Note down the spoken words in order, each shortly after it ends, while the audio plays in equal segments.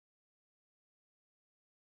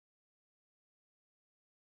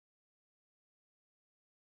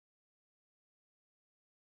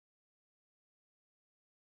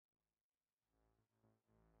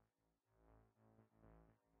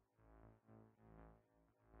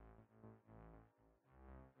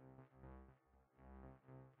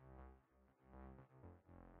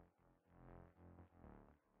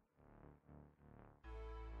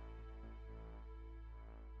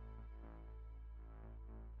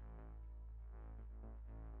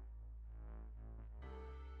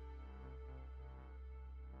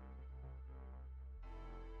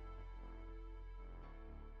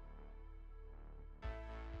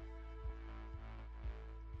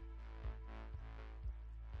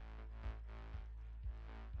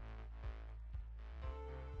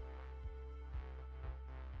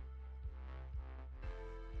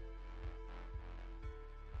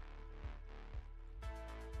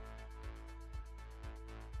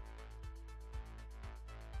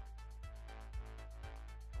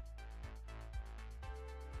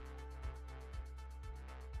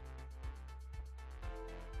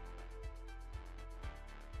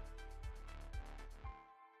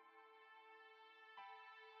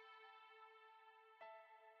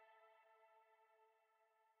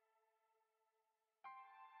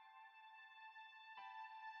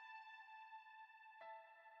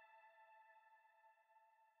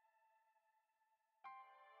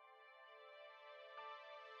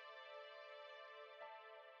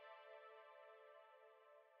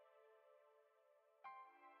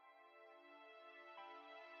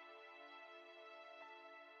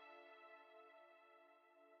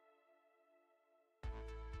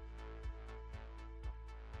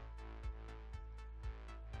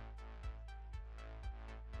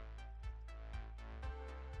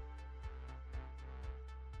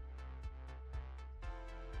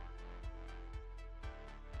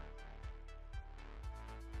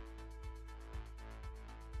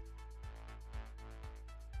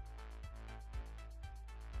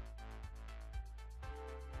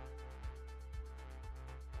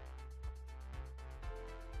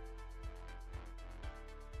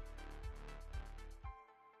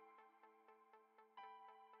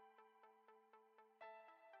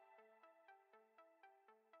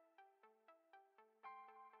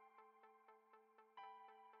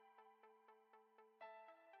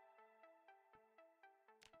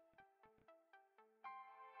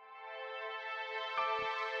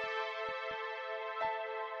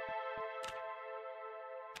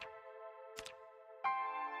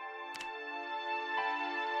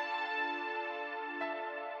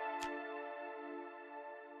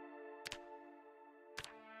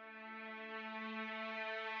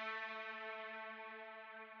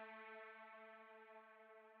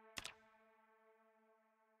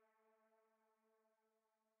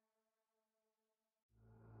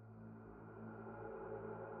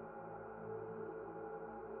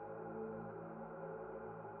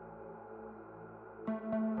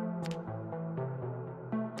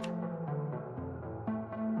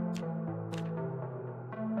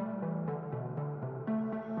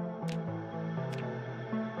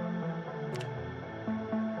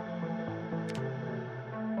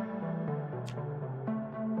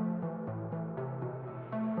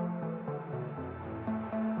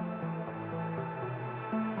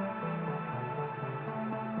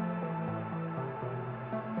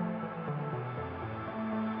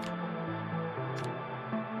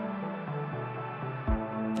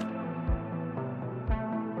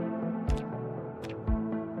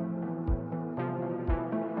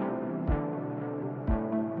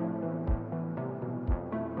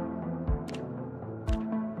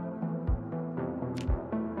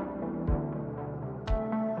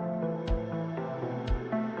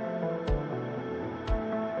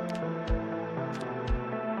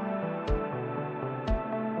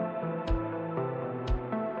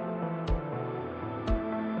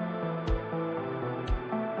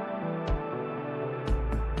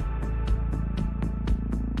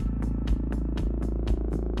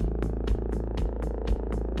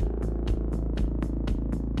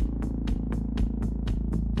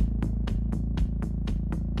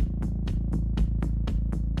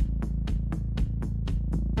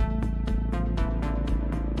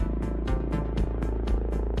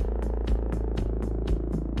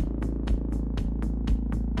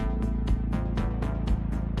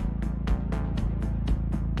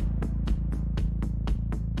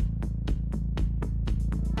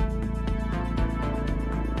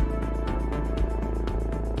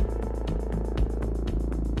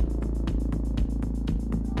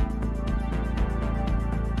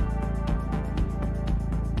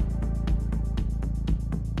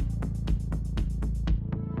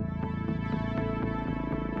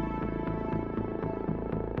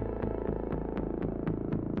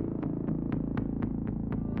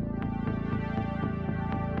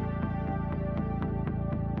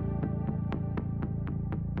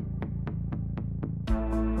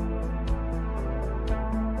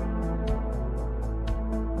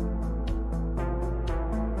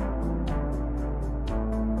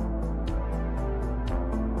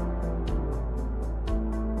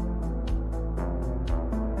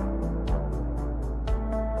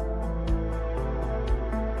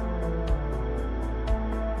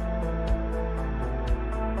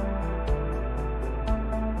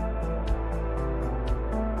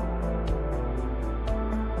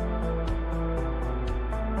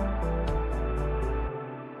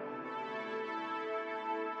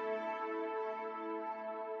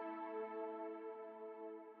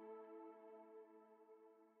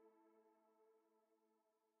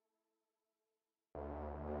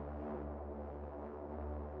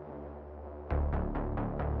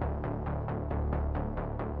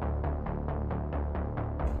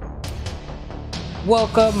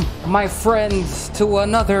Welcome, my friends, to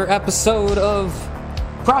another episode of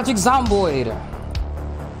Project Zomboid.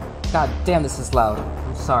 God damn, this is loud.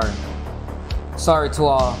 I'm sorry. Sorry to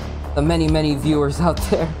all the many viewers out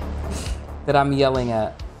there that I'm yelling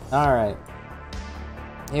at. Alright.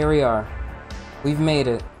 Here we are. We've made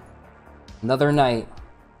it. Another night.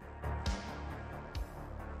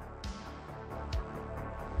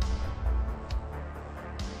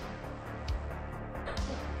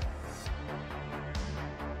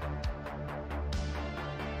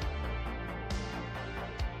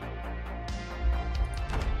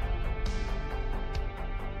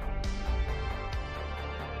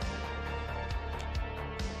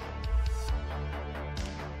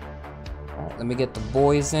 Let me get the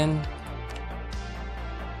boys in.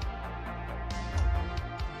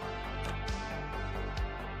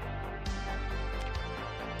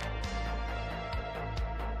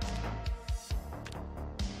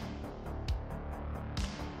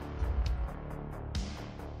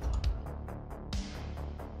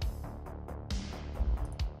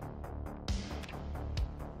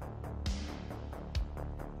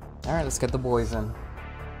 All right, let's get the boys in.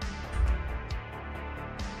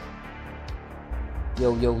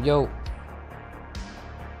 Yo.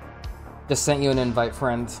 Just sent you an invite,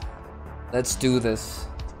 friend. Let's do this.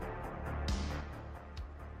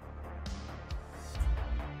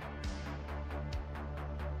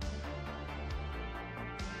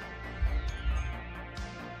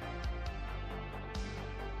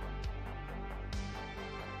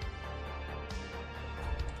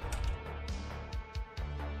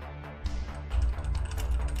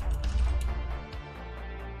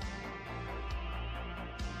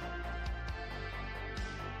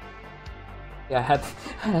 Yeah,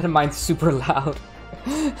 I had mine super loud.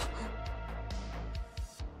 I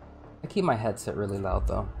keep my headset really loud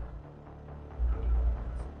though.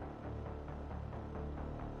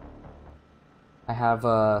 I have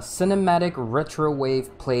a cinematic retro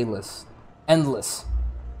wave playlist, Endless,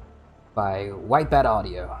 by White Bat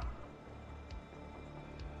Audio.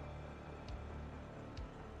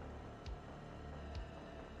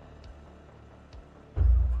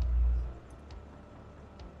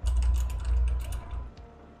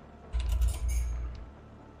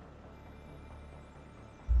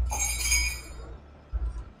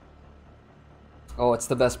 Oh, it's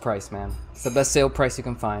the best price, man. It's the best sale price you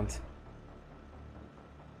can find.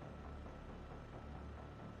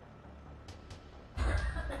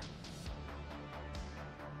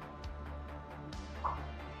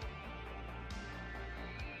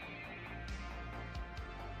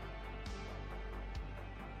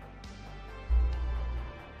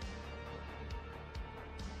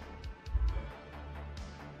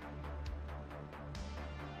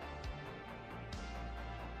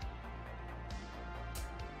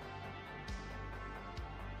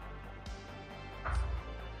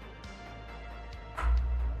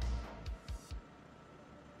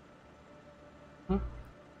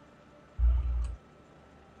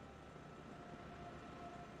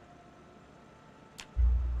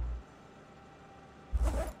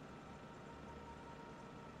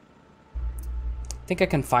 I think I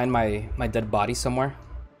can find my dead body somewhere.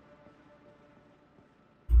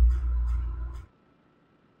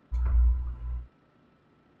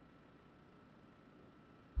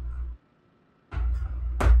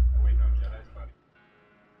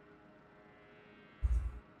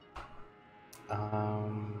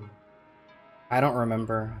 I don't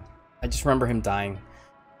remember. I just remember him dying.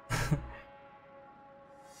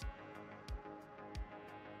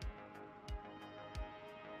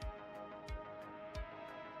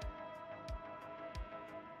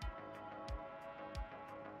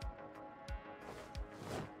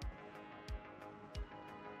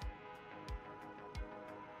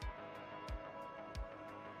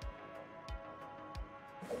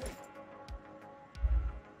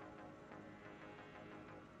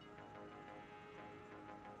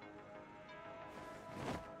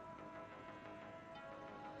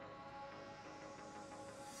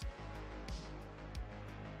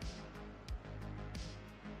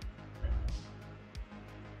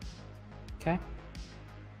 Okay.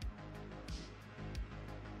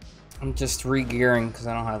 I'm just re-gearing because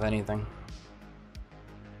I don't have anything.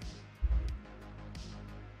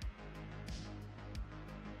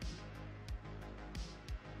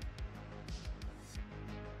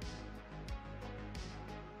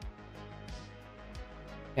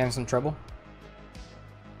 You having some trouble?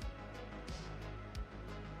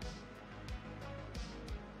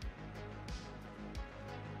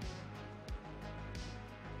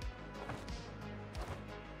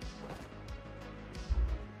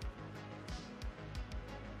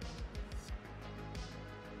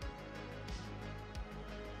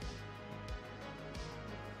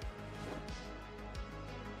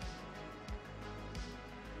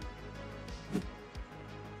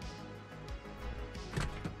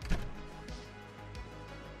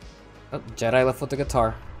 Oh, Jedi left with the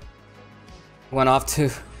guitar. Went off to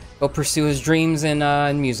go pursue his dreams in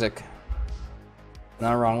music.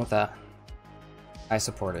 Nothing wrong with that. I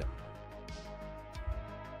support it.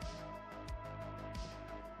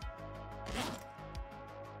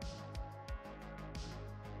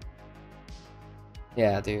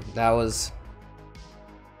 Yeah, dude, that was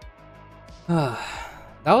that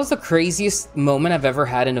was the craziest moment I've ever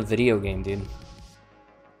had in a video game, dude.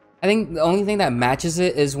 I think the only thing that matches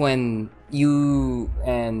it is when you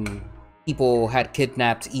and people had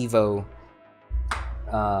kidnapped Evo,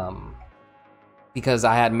 because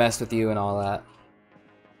I had messed with you and all that.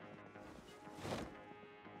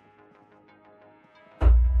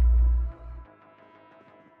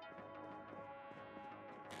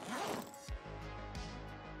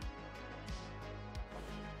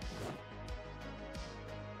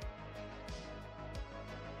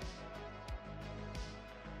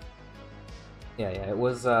 Yeah, it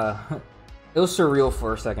was it was surreal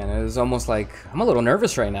for a second. It was almost like I'm a little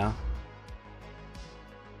nervous right now.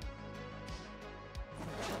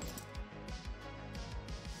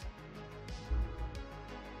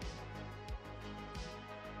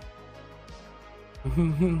 I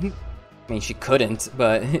mean, she couldn't,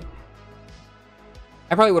 but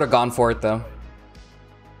I probably would have gone for it though.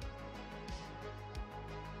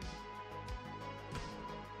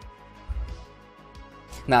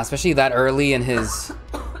 Nah, especially that early in his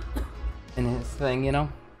thing, you know?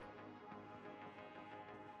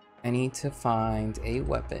 I need to find a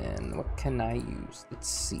weapon. What can I use? Let's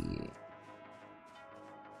see.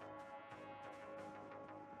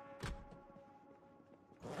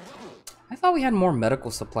 I thought we had more medical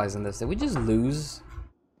supplies in this. Did we just lose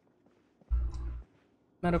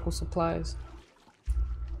medical supplies?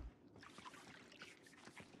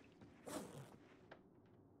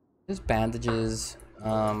 Just bandages.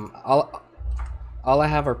 All I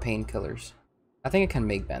have are painkillers. I think I can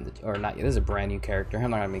make bandage or not yet. This is a brand new character. I'm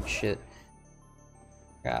not gonna make shit.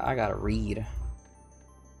 I gotta read.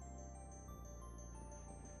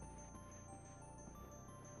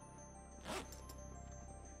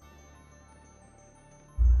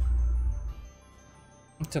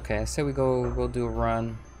 It's okay. I say we go do a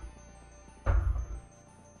run. Okay,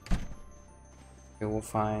 we'll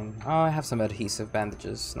find. Oh, I have some adhesive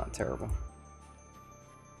bandages. Not terrible.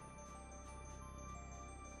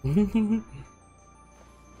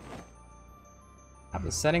 I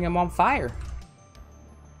was setting him on fire.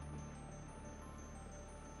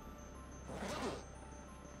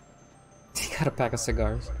 He got a pack of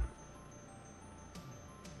cigars.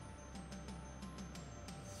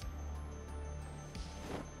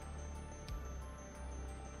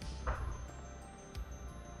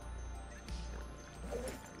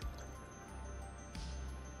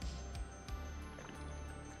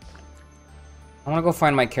 I want to go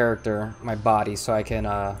find my character, my body, so I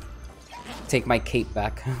can take my cape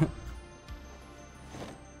back.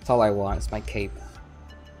 That's all I want, is my cape.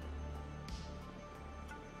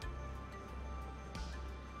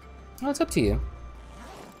 Oh, it's up to you.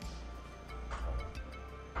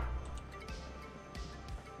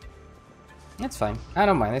 It's fine. I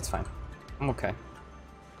don't mind, it's fine. I'm okay.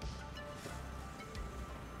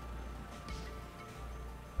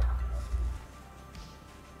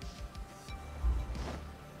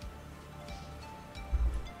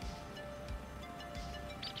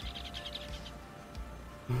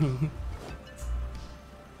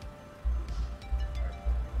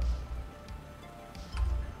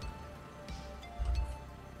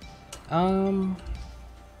 I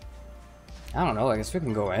don't know, I guess we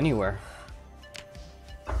can go anywhere.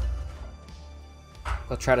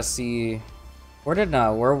 We'll try to see where did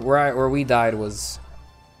where we died was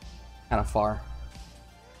kind of far.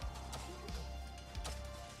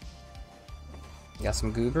 Got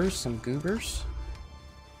some goobers,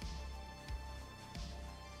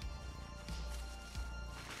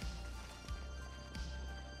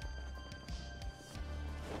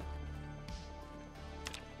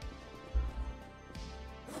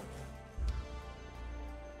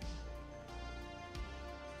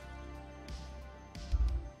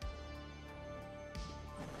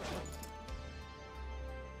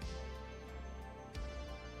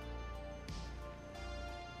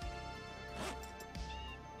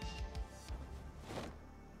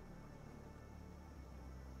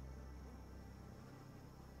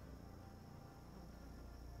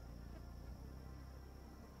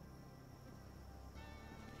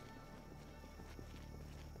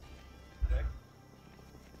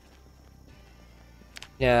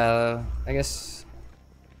 Yeah, I guess.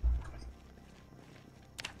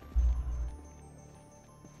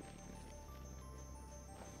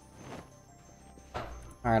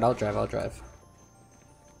 Alright, Alright, I'll drive, I'll drive.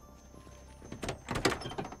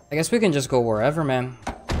 I guess we can just go wherever, man.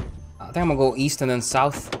 I think I'm gonna go east and then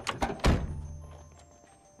south.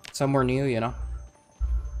 Somewhere new, you know?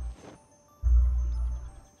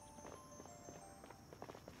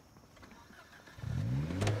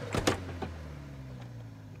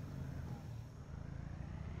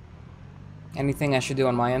 Anything I should do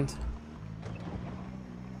on my end?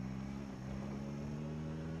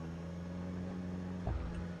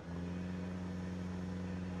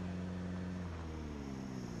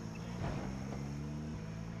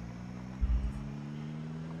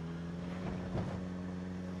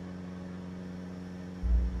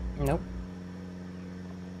 Nope.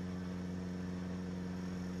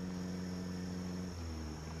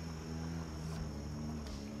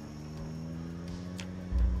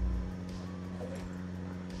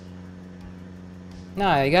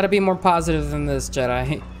 Nah, you gotta be more positive than this,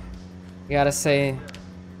 Jedi. You gotta say...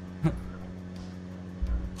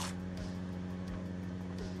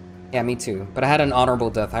 Yeah, me too. But I had an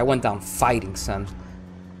honorable death. I went down fighting, son.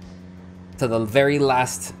 To the very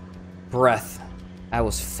last breath, I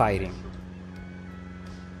was fighting.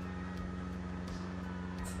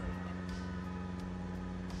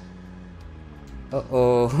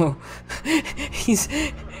 Uh-oh. He's...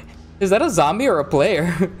 Is that a zombie or a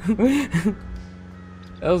player?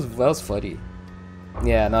 That was funny.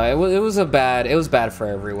 Yeah, no, it was bad for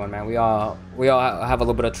everyone, man. We all have a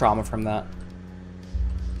little bit of trauma from that.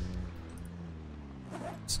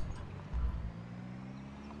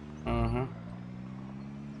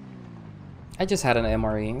 I just had an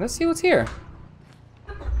MRE. Let's see what's here.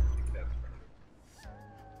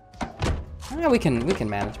 Yeah, we can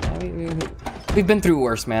manage, man. We've been through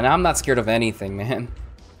worse, man. I'm not scared of anything, man.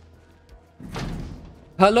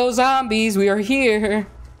 Hello, zombies. We are here.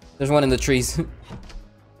 There's one in the trees.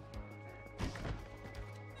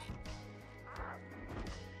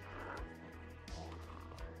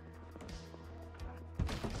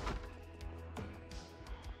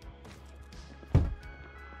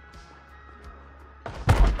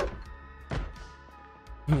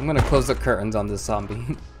 I'm gonna close the curtains on this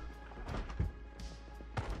zombie.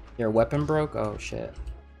 Your weapon broke? Oh shit.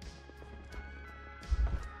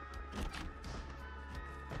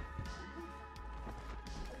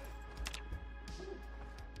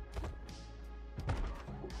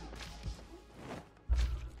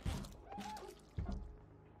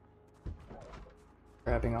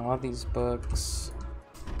 Grabbing all of these books.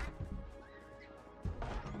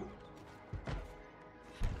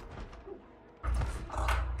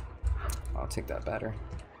 I'll take that battery.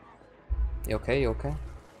 You okay? You okay?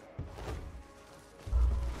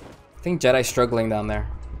 I think Jedi's struggling down there.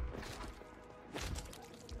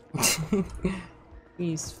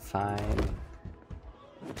 He's fine.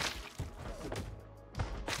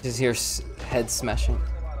 Just hear head smashing.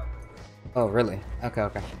 Oh, really? Okay,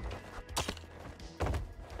 okay.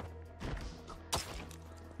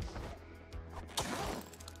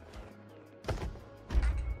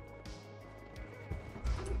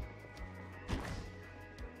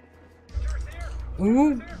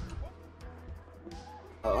 Ooh.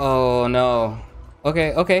 Oh no.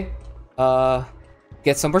 Okay, okay.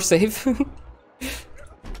 Get somewhere safe.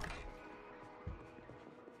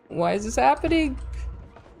 Why is this happening?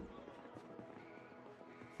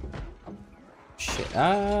 Shit,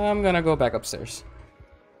 I'm gonna go back upstairs.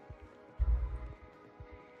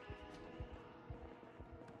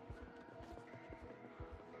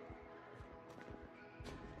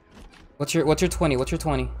 What's your 20? What's your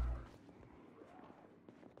 20?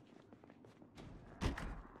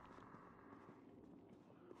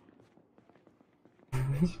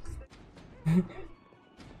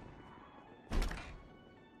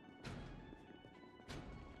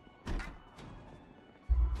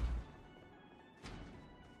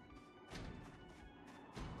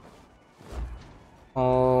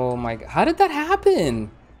 Oh my god, how did that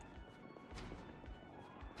happen?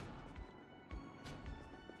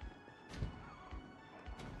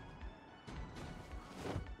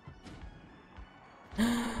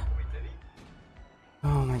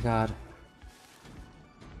 Oh my god.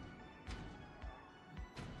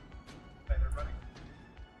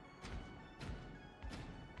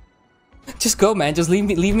 Just go, man. Just leave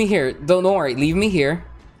me here. Don't worry. Leave me here.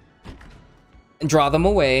 And draw them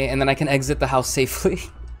away, and then I can exit the house safely.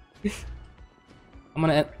 I'm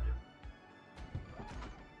gonna...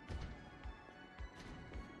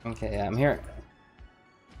 Okay, yeah, I'm here.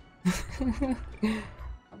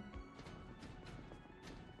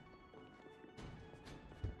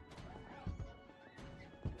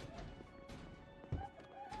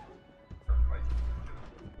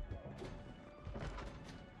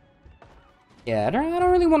 Yeah, I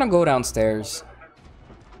don't really want to go downstairs.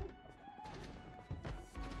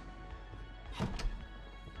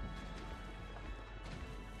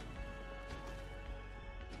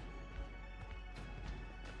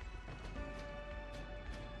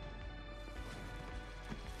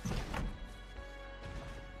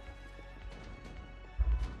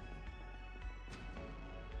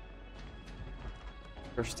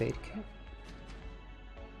 First aid kit.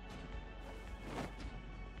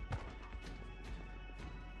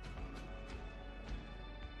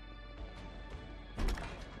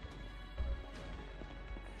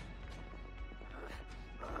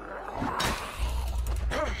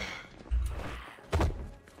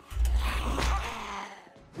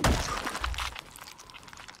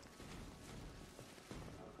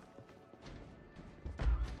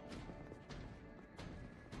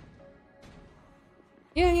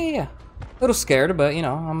 Yeah. A little scared, but you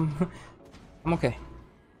know, I'm okay.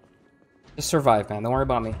 Just survive, man. Don't worry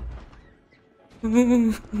about me.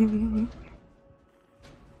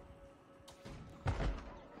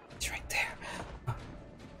 It's right there.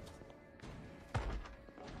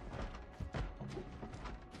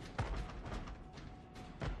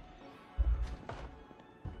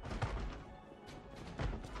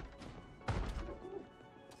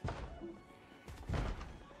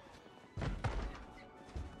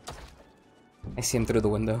 I see him through the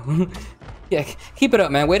window. Yeah, keep it up,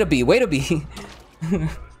 man. Way to be. Way to be.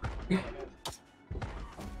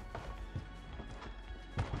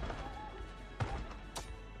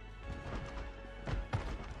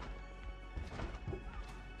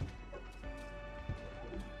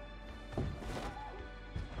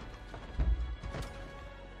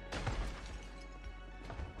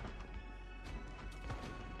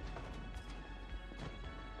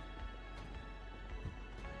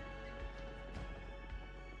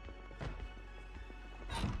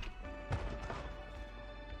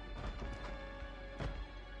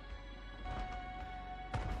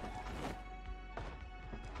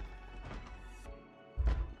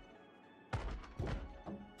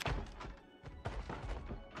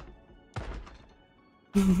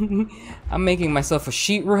 I'm making myself a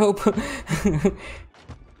sheet rope.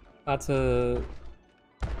 About to...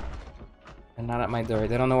 And not at my door.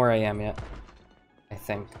 They don't know where I am yet. I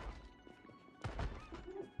think.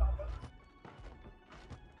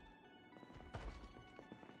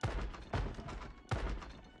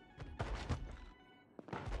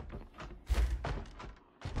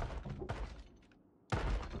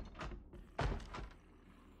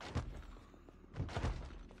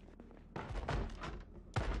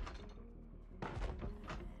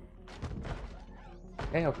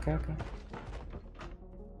 Okay.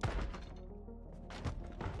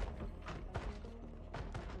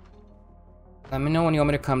 Let me know when you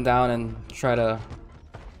want me to come down and try to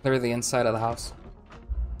clear the inside of the house.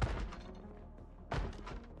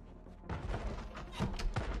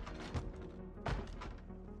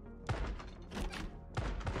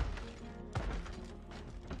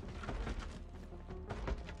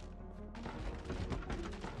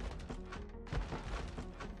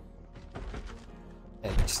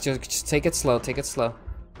 Just take it slow, take it slow.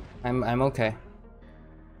 I'm okay.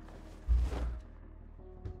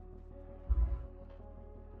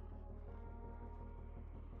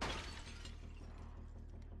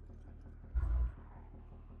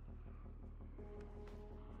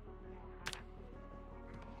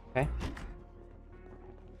 Okay.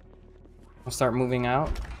 I'll start moving out.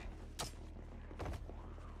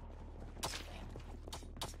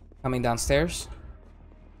 Coming downstairs.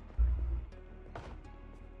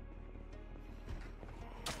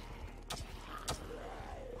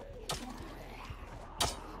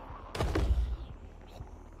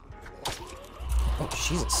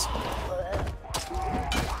 Jesus.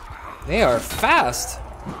 They are fast.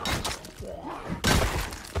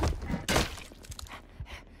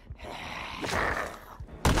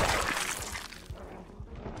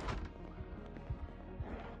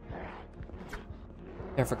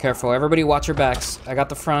 Careful. Everybody watch your backs. I got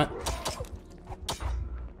the front.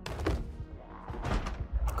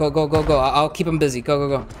 Go. I'll keep them busy.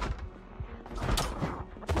 Go.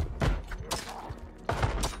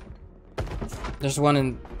 There's one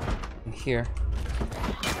in here.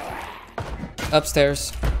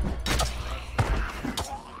 Upstairs.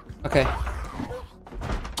 Okay.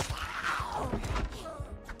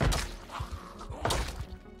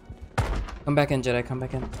 Come back in, Jedi. Come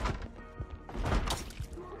back in.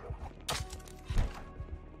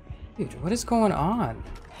 Dude, what is going on?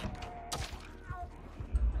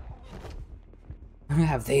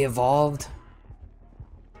 Have they evolved?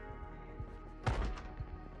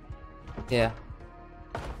 Yeah.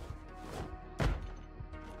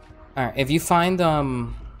 All right. If you find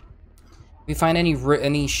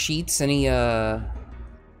any sheets, just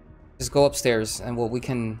go upstairs and we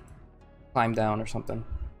can climb down or something.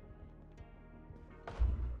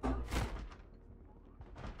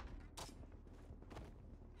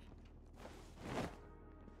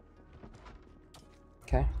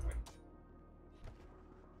 Okay.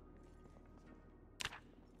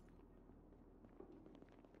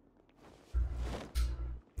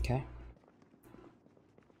 Okay.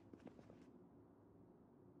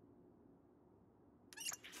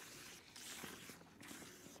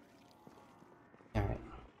 All right.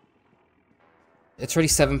 It's already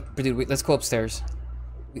 7, dude. Let's go upstairs.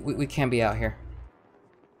 We can't be out here.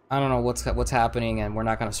 I don't know what's happening, and we're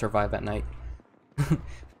not gonna survive at night.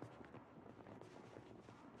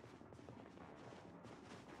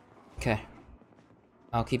 Okay.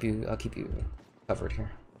 I'll keep you covered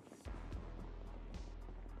here.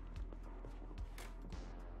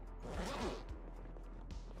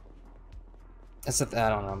 I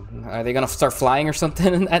don't know. Are they gonna start flying or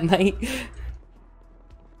something at night?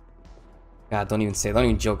 God, don't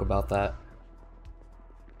even joke about that.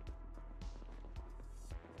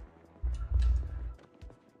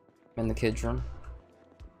 I'm in the kids' room.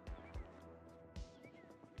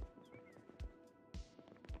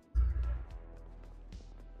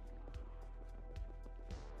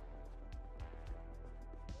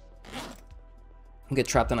 Get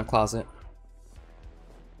trapped in a closet.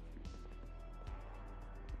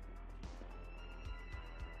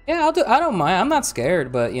 Yeah, I don't mind. I'm not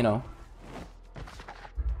scared, but you know.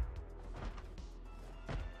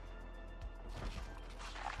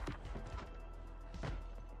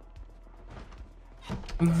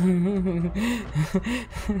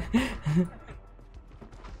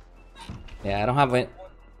 Yeah, I don't have it.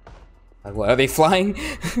 Like, what, are they flying?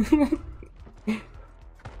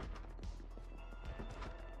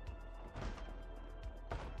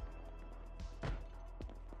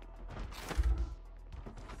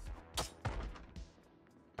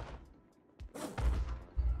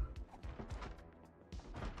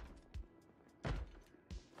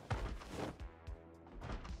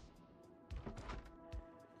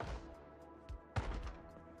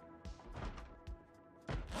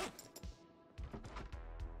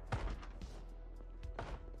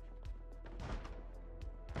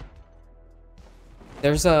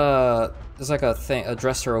 There's like a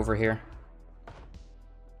dresser over here.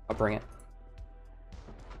 I'll bring it.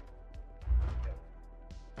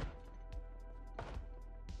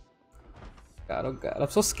 God, oh God, I'm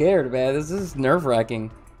so scared, man. This is nerve-wracking.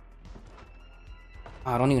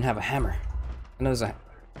 Oh, I don't even have a hammer. I know there's a.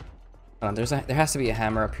 Hold on, there has to be a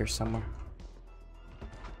hammer up here somewhere.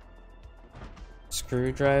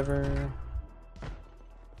 Screwdriver.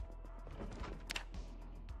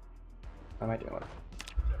 What am I doing?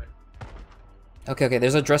 Okay,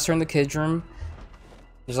 there's a dresser in the kids' room.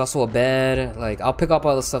 There's also a bed. Like, I'll pick up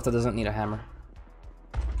all the stuff that doesn't need a hammer.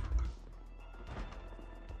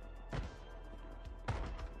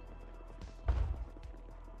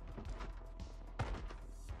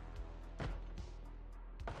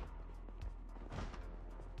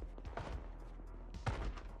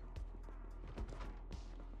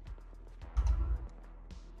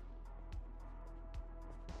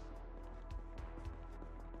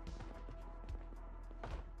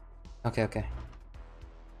 Okay.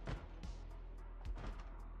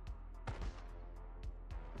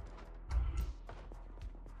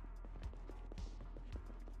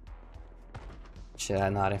 Shit,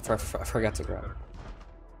 I forgot to grab it.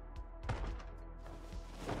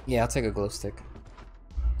 Yeah, I'll take a glow stick.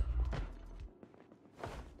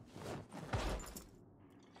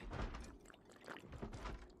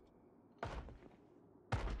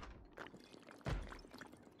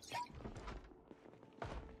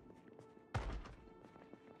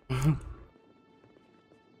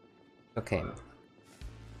 Okay.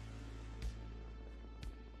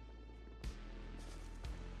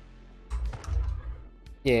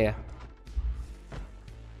 Yeah.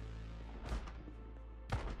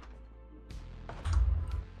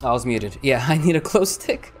 I was muted. Yeah, I need a glow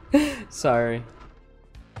stick. Sorry.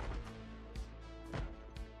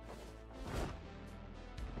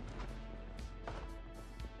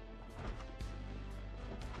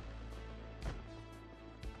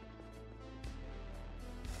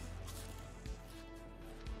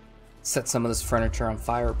 Set some of this furniture on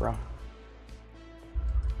fire, bro.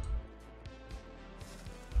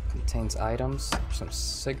 Contains items. Some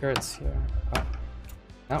cigarettes here. Oh.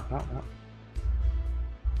 No.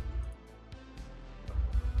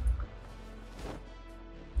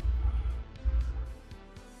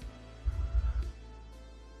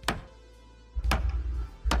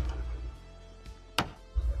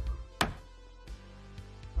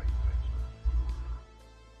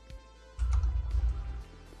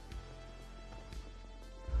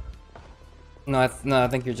 No, no, I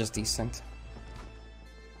think you're just decent.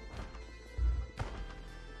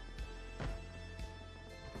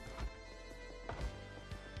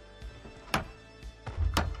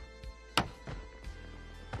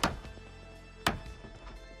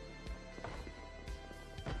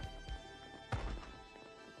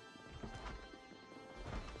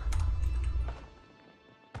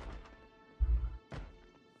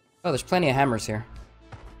 Oh, there's plenty of hammers here.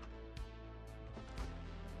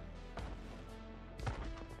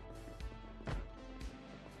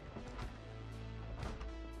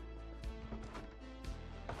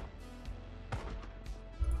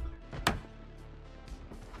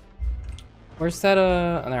 Where's that,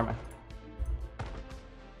 oh, never mind.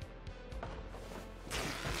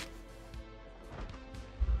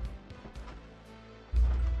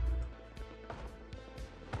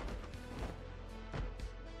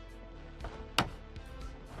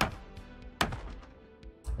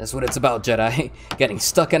 That's what it's about, Jedi. Getting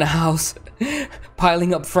stuck in a house,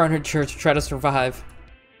 piling up furniture to try to survive.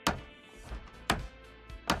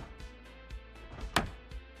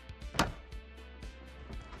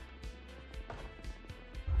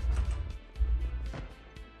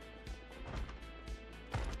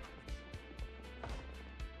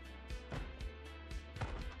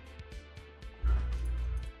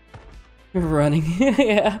 Running,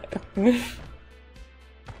 yeah.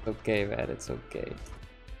 Okay, man, it's okay.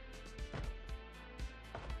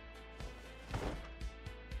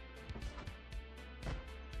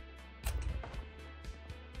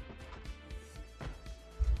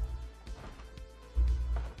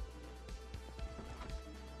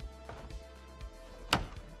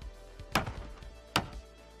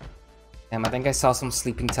 Damn, I think I saw some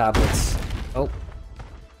sleeping tablets. Oh.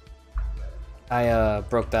 I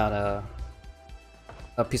broke down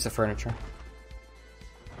a piece of furniture.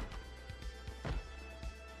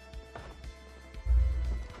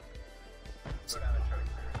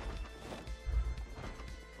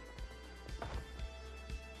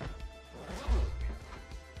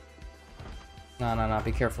 No,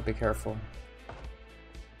 be careful, be careful.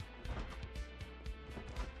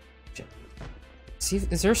 Shit. See,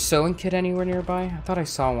 is there a sewing kit anywhere nearby? I thought I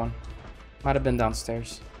saw one. Might have been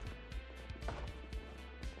downstairs.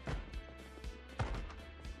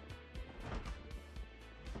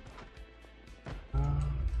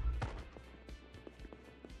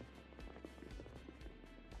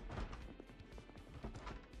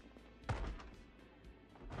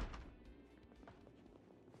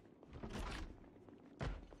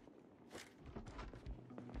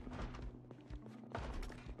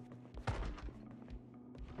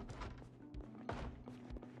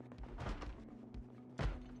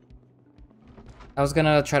 I was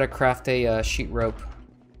gonna try to craft a sheet rope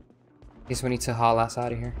in case we need to haul us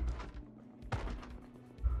out of here.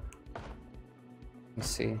 Let's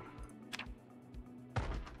see.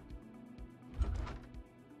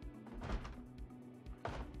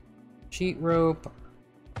 Sheet rope.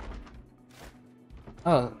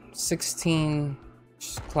 Oh, 16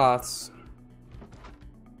 cloths.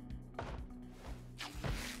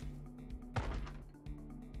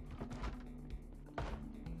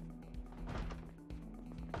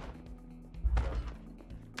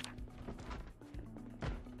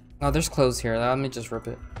 Oh, there's clothes here. Let me just rip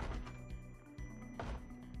it.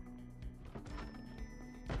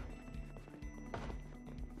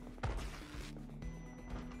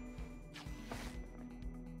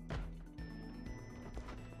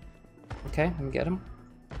 Okay, let me get him.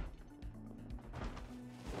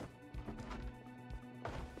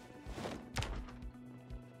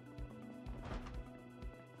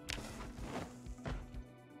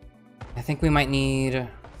 I think we might need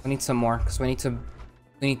some more because we need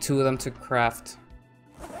 2 of them to craft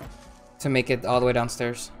to make it all the way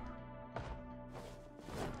downstairs.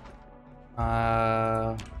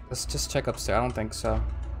 Let's just check upstairs. I don't think so.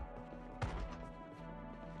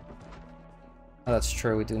 Oh, that's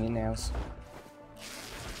true. We do need nails.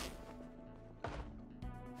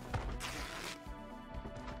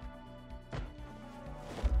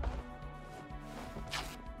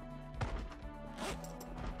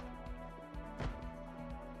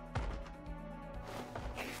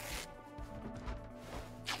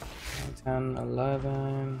 Ten,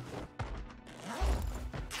 11.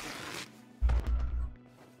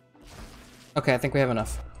 Okay, I think we have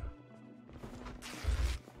enough.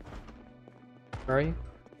 Where are you?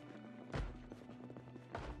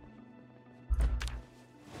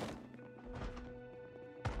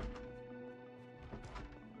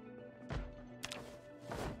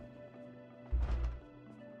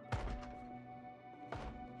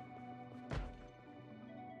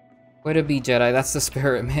 Way to be, Jedi. That's the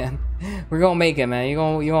spirit, man. We're gonna make it, man. You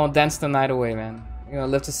gonna dance the night away, man. You're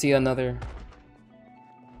gonna live to see another.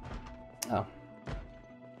 Oh.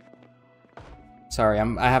 Sorry,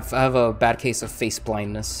 I have a bad case of face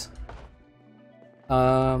blindness.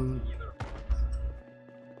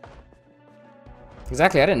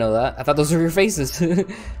 Exactly, I didn't know that. I thought those were your faces.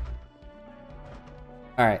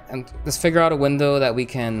 Alright, and let's figure out a window that we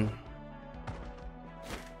can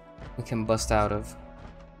bust out of.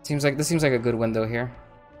 This seems like a good window here.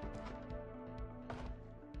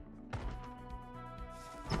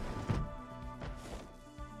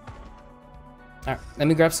 Alright, let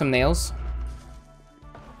me grab some nails.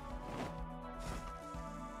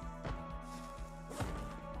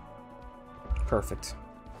 Perfect.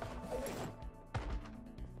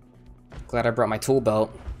 Glad I brought my tool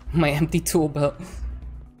belt. My empty tool belt.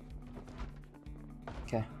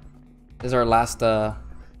 Okay. This is our last,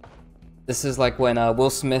 this is like when Will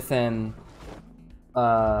Smith and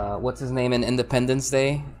what's his name in Independence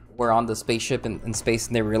Day were on the spaceship in space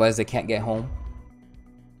and they realized they can't get home.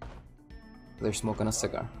 They're smoking a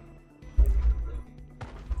cigar.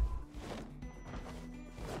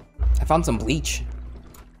 I found some bleach.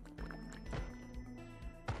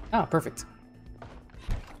 Ah, perfect.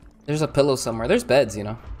 There's a pillow somewhere. There's beds, you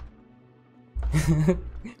know.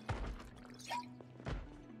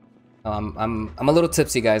 Oh, I'm a little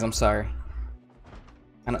tipsy, guys. I'm sorry.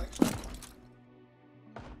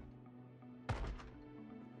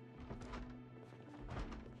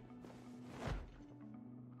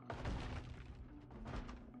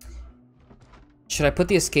 Should I put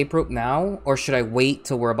the escape rope now, or should I wait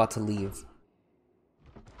till we're about to leave?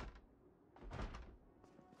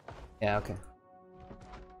 Yeah, okay.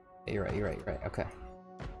 Yeah, you're right, okay.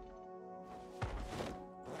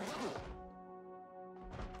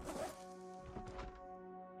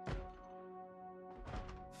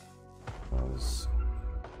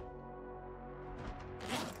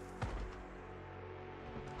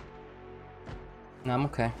 No, I'm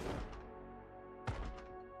okay.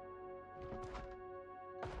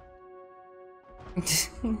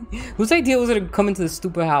 Whose idea was it to come into this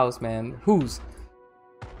stupid house, man? Whose?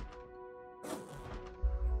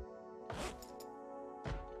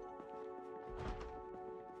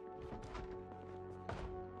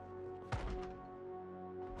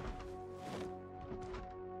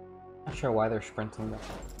 Not sure why they're sprinting,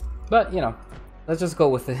 but you know, let's just go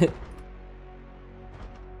with it.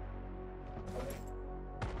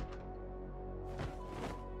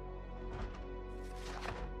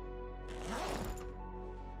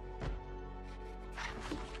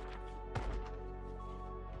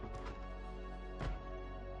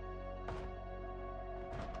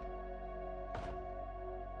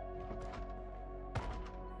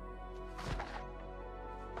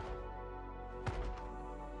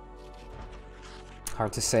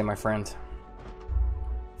 Hard to say, my friend.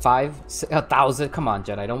 5? 1,000? Come on,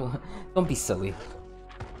 Jedi. Don't be silly.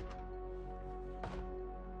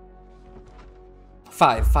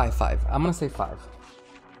 5. I'm gonna say 5.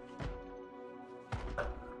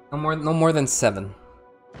 No more than 7.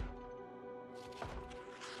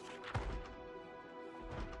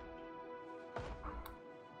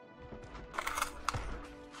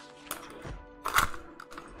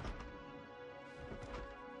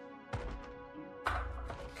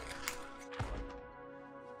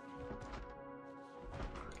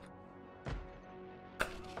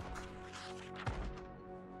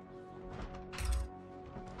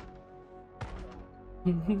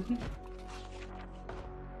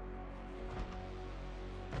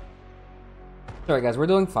 Sorry guys, we're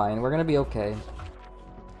doing fine. We're gonna be okay.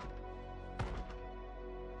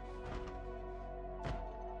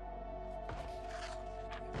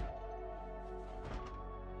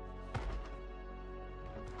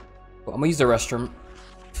 Well, I'm gonna use the restroom.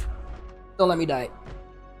 Don't let me die.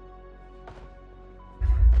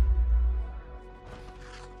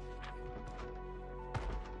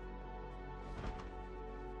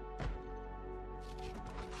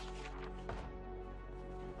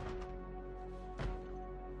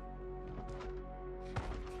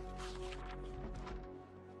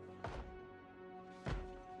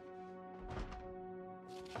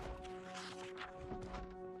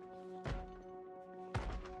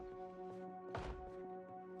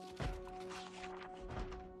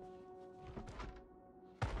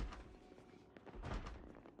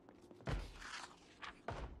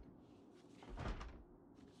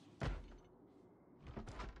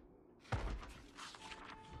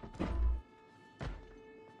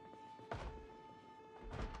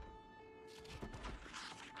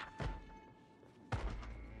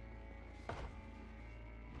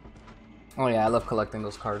 Oh yeah, I love collecting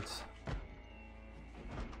those cards.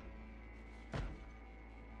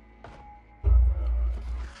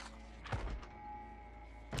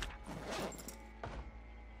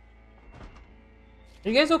 Are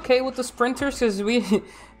you guys okay with the sprinters? Because it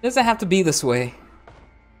doesn't have to be this way.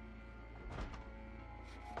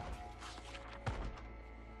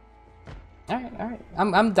 Alright.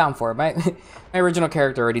 I'm down for it. My original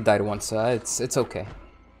character already died once, so it's okay.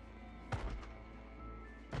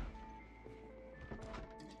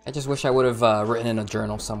 I just wish I would have written in a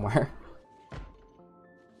journal somewhere.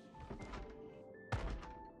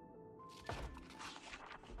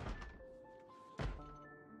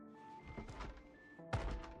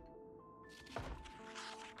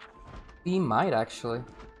 We might actually.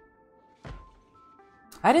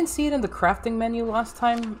 I didn't see it in the crafting menu last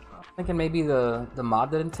time. I'm thinking maybe the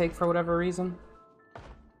mod didn't take for whatever reason.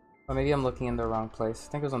 Or maybe I'm looking in the wrong place.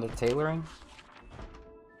 I think it was under tailoring.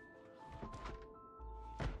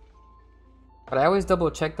 But I always double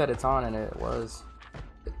check that it's on, and it was.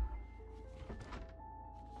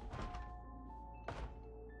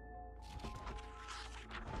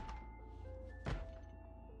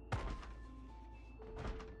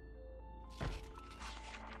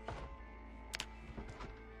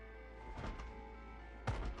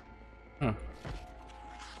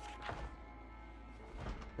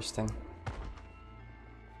 Interesting.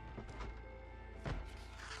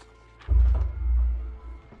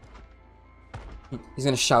 He's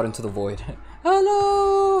gonna shout into the void.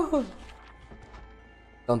 Hello!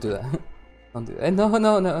 Don't do that. Don't do that. No.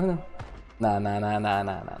 Nah.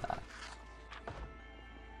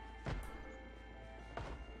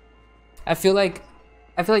 I feel like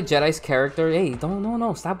Jedi's character. Hey,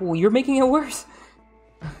 no, stop! You're making it worse.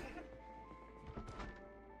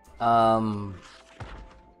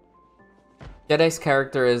 Jedi's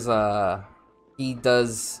character is he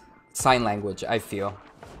does sign language. I feel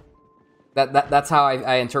that's how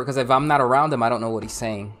I interpret, because if I'm not around him, I don't know what he's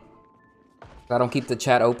saying. So I don't keep the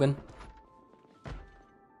chat open.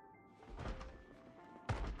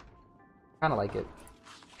 Kind of like it.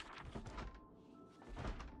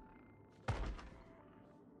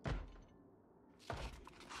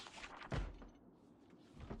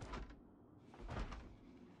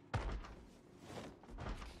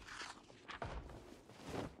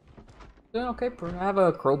 Doing okay. I have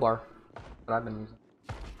a crowbar that I've been using.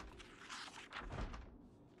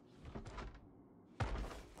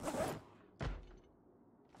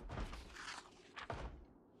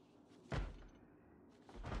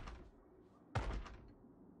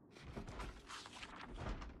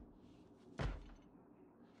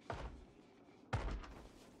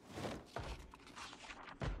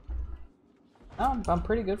 I'm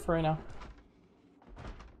pretty good for right now.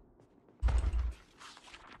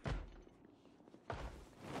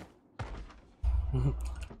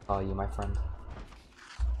 Oh, you, my friend.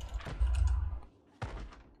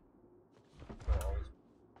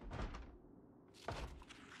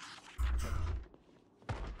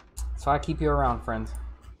 That's why I keep you around, friend.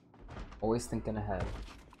 Always thinking ahead.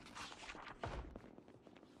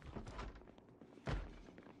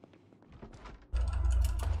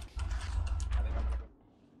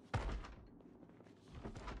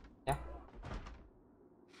 Yeah.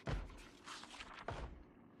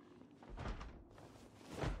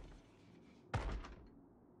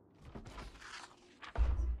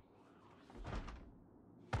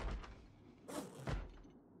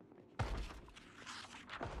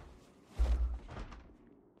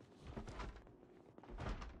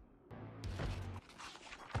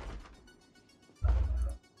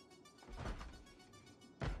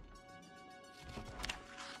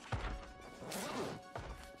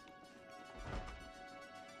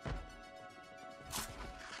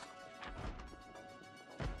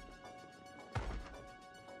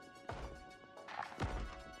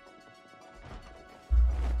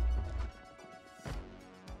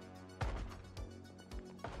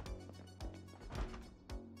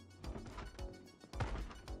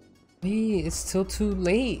 Wait, it's still too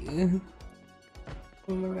late.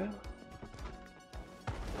 Oh my god.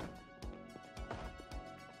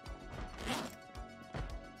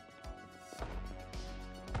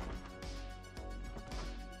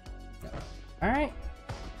 Alright.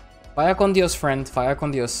 Vaya con Dios, friend. Vaya con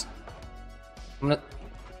Dios. I'm gonna...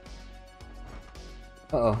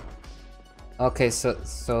 Uh-oh. Okay, so...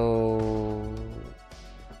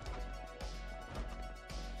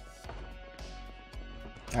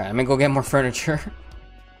 Alright, I'm gonna go get more furniture.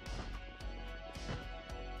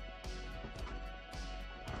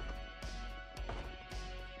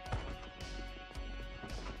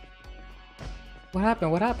 What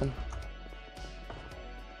happened? What happened?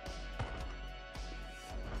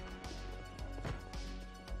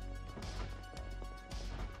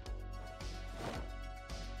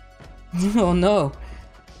 Oh no.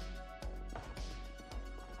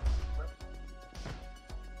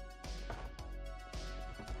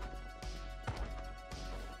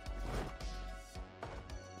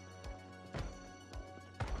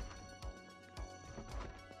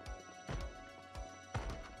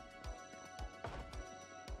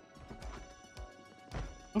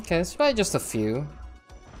 Okay, it's probably just a few.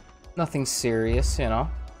 Nothing serious, you know.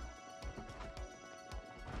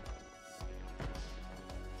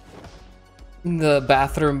 The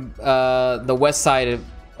bathroom, the west side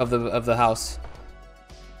of the house.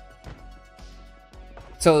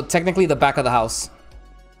 So technically the back of the house.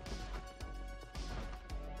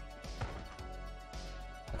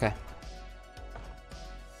 Okay.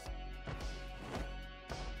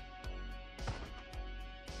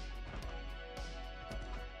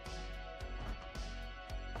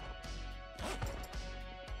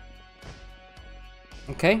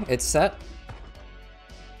 Okay, it's set.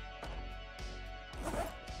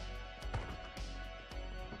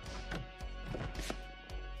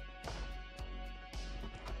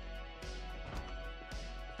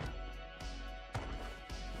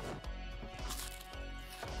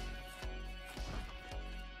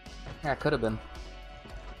 Yeah, it could have been.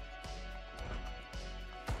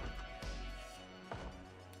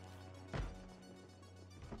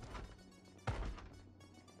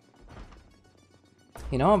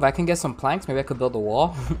 You know, if I can get some planks, maybe I could build a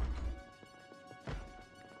wall.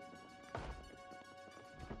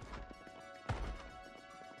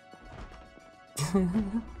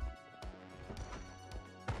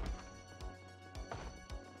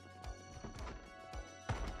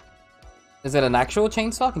 Is it an actual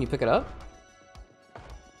chainsaw? Can you pick it up?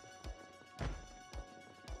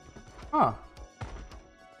 Huh.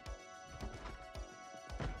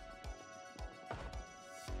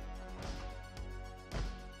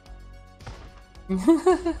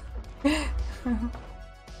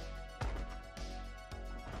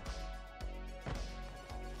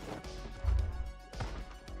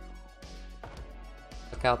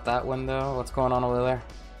 Look out that window. What's going on over there?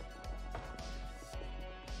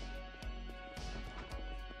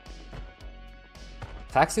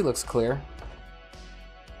 Taxi looks clear.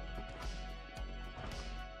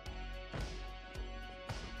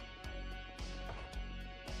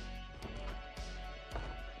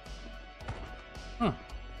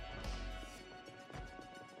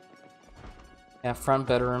 Yeah, front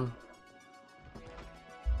bedroom.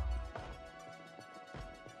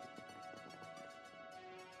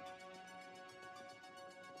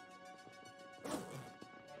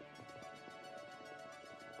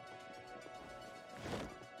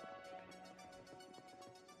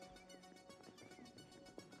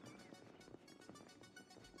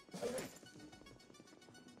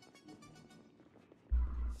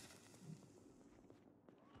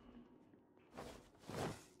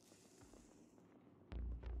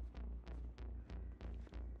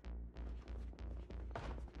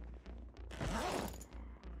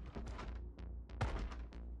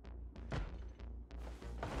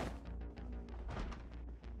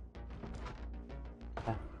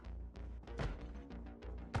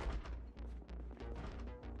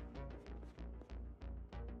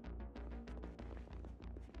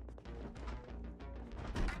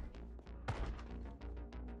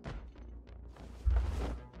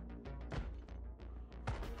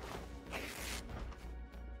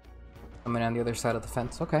 Coming on the other side of the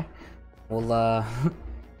fence. Okay. We'll,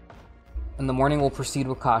 in the morning, we'll proceed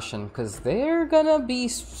with caution, because they're gonna be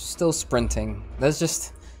still sprinting. Let's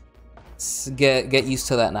just get used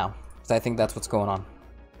to that now, because I think that's what's going on.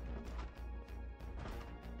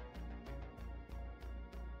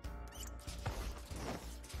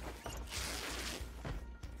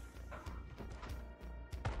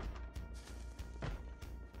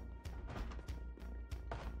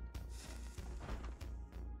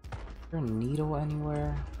 Is there a needle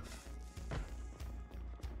anywhere?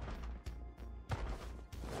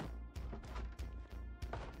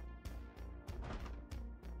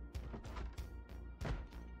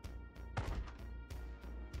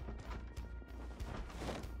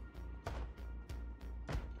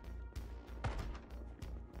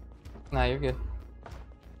 Nah, you're good.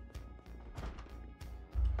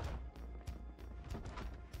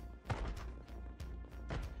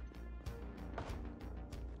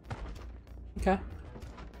 Okay.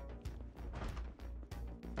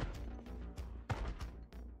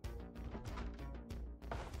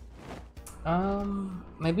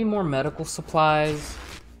 Maybe more medical supplies.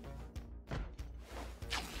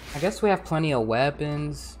 I guess we have plenty of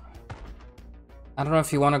weapons. I don't know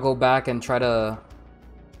if you want to go back and try to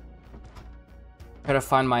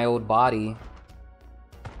find my old body.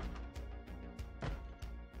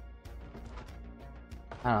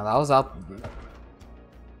 I don't know, that was out.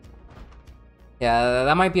 Yeah,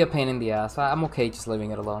 that might be a pain in the ass. I'm okay just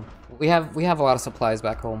leaving it alone. We have a lot of supplies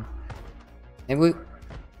back home. And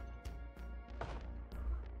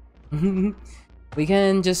we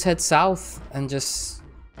can just head south and just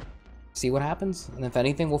see what happens. And if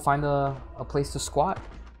anything, we'll find a place to squat.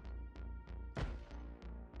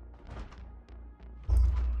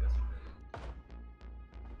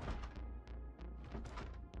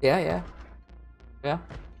 Yeah.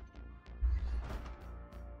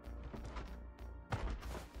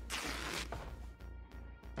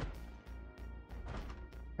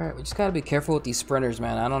 Alright, we just gotta be careful with these sprinters,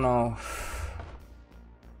 man. I don't know.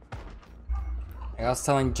 Like I was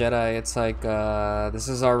telling Jedi, it's like, this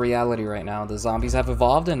is our reality right now. The zombies have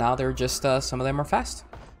evolved, and now they're just, some of them are fast.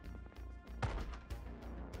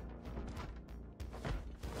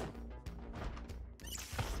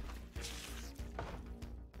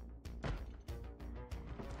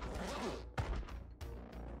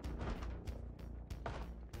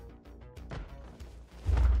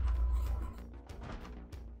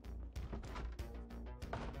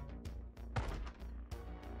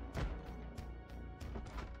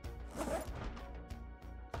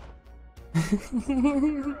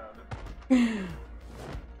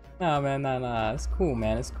 Nah, man, nah. It's cool,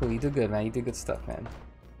 man. It's cool. You did good, man. You did good stuff, man.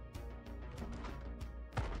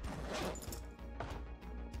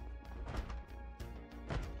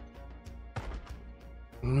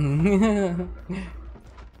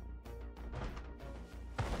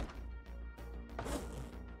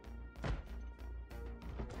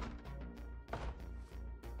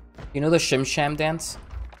 You know the Shim Sham dance?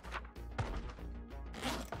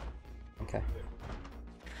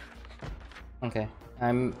 Okay,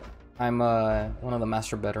 I'm one of the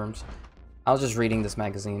master bedrooms. I was just reading this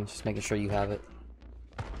magazine, just making sure you have it.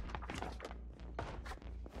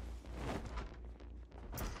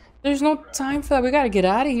 There's no time for that. We gotta get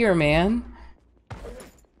out of here, man.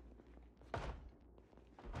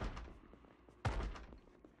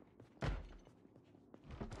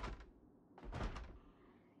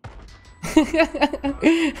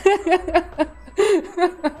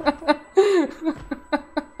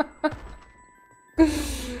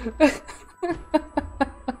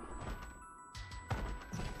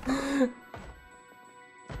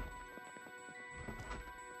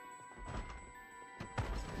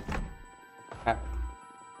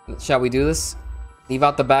 Shall we do this? Leave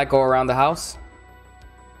out the back, go around the house?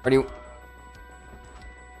 Or do you...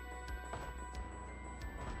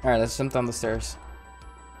 Alright, let's jump down the stairs.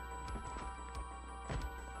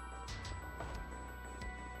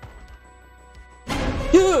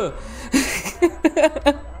 Yeah!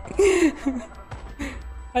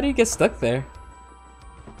 How do you get stuck there?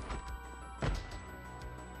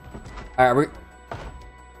 Alright,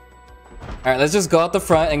 Alright, let's just go out the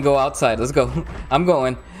front and go outside. Let's go. I'm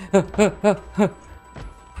going. I'm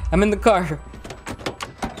in the car.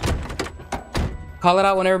 Call it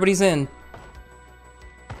out when everybody's in.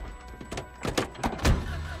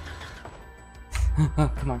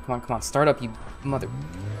 Come on. Start up, you mother.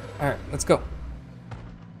 Alright, let's go.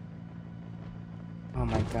 Oh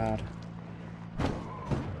my god.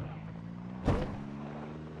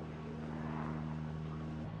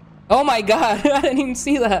 Oh my god, I didn't even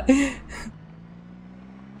see that.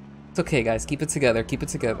 It's okay, guys. Keep it together. Keep it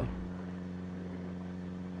together.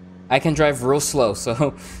 I can drive real slow,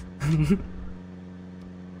 so...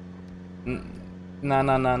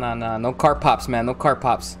 Nah. No car pops, man. No car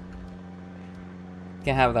pops.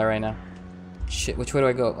 Can't have that right now. Shit, which way do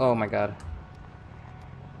I go? Oh my god.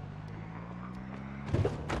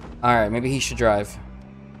 Alright, maybe he should drive.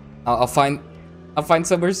 I'll find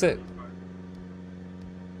somewhere to sit.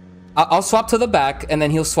 I'll swap to the back, and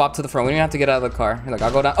then he'll swap to the front. We don't have to get out of the car. Like, I'll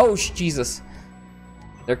go down. Oh, Jesus.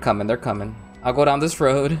 They're coming. I'll go down this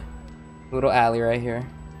road. Little alley right here.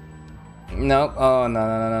 Nope. Oh,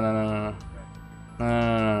 no.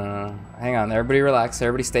 Hang on. Everybody relax.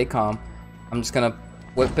 Everybody stay calm. I'm just gonna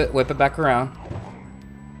whip it back around.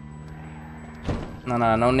 No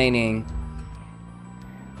naning.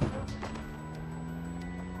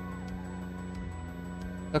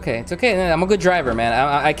 Okay, it's okay. I'm a good driver, man.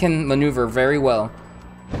 I can maneuver very well.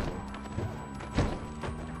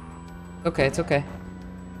 Okay, it's okay.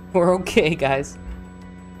 We're okay, guys.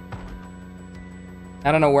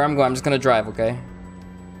 I don't know where I'm going. I'm just gonna drive, okay?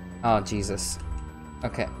 Oh, Jesus.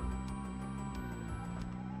 Okay.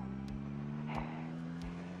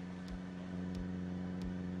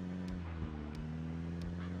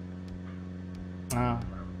 Oh.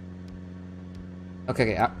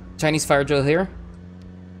 Okay. Chinese fire drill here.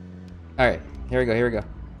 All right, here we go.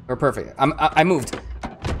 We're perfect. I moved.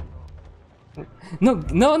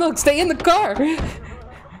 No, stay in the car.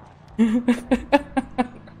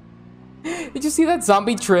 Did you see that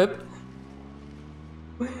zombie trip?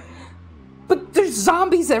 But there's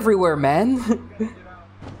zombies everywhere, man.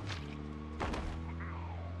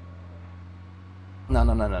 No,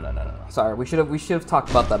 no, no, no, no, no, no. Sorry, we should have talked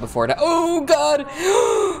about that before. Oh God!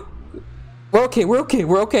 We're okay. We're okay.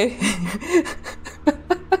 We're okay. It's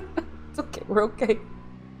okay. We're okay.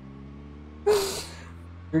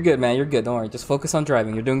 You're good, man. You're good. Don't worry. Just focus on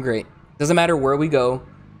driving. You're doing great. Doesn't matter where we go.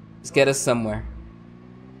 Just get us somewhere.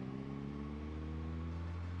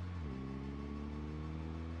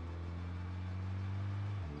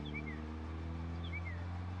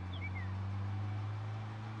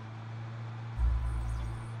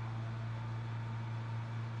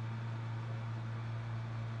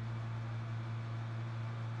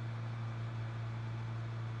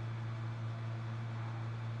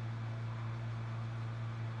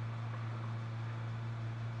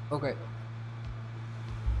 Okay.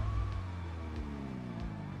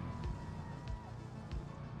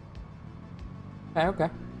 Okay, okay.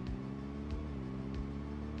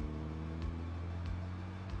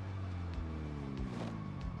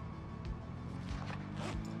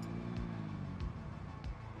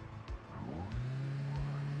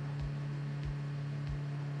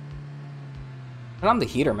 And I'm the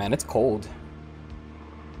heater, man. It's cold.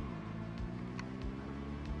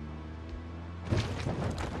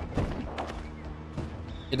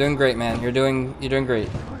 You're doing great, man. You're doing great.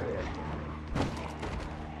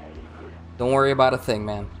 Don't worry about a thing,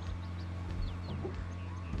 man.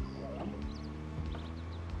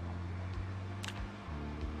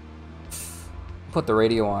 Put the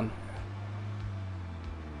radio on.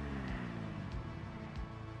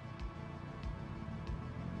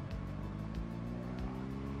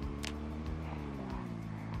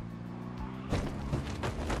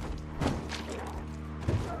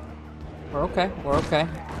 We're okay. We're okay.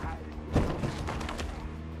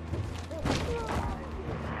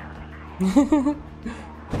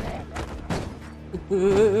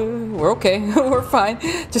 We're okay. We're fine.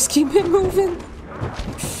 Just keep it moving.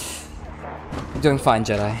 You're doing fine,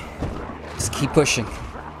 Jedi. Just keep pushing.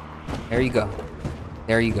 There you go.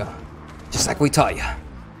 There you go. Just like we taught you.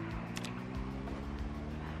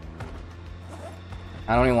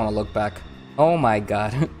 I don't even want to look back. Oh my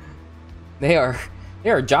God. They are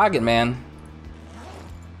jogging, man.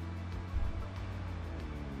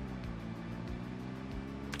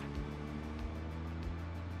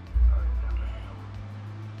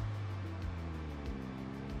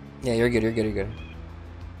 Yeah, you're good, you're good, you're good.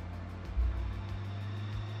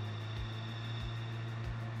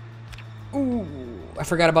 Ooh, I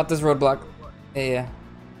forgot about this roadblock. Yeah, yeah.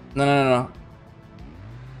 No, no, no, no.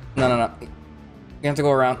 No, no, no. You have to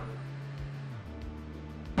go around.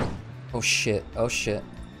 Oh shit, oh shit.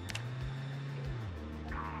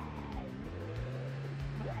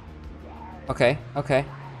 Okay, okay.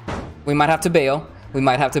 We might have to bail. We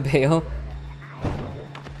might have to bail.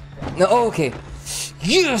 No, oh, okay.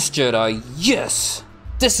 Yes, Jedi, yes!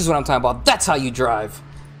 This is what I'm talking about. That's how you drive.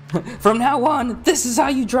 From now on, this is how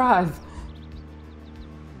you drive.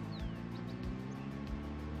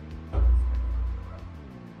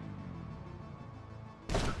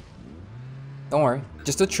 Don't worry.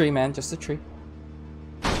 Just a tree, man. Just a tree.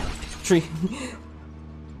 Tree.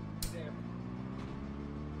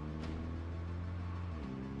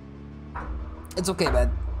 It's okay,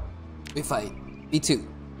 man. We fight. Me too.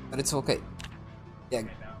 But it's okay. Yeah. Yeah,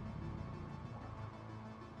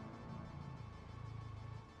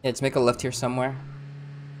 let's make a left here somewhere.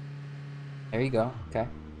 There you go. Okay.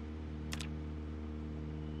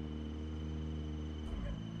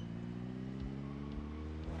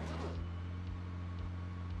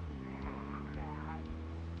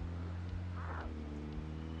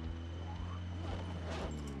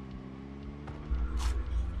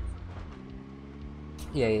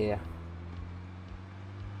 Yeah, yeah, yeah.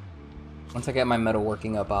 Once I get my metal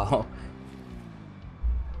working up, I'll...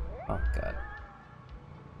 Oh, God.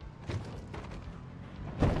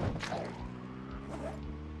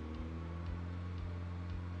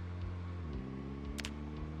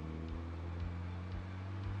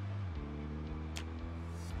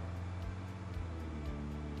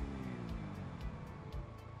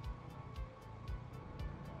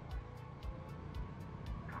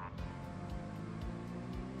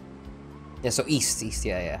 Yeah, so east,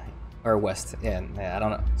 yeah, yeah. Or west, yeah, I don't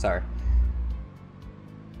know, sorry.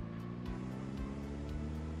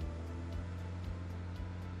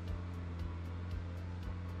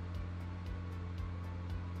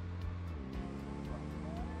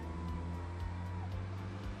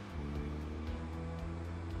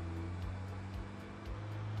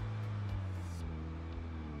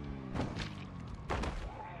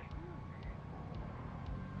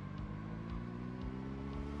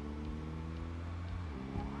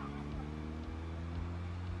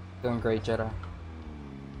 Doing great, Jedi.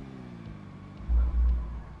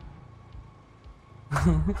 Hey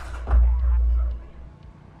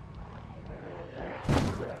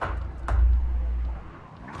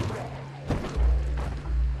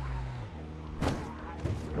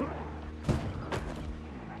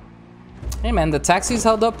man, the taxi's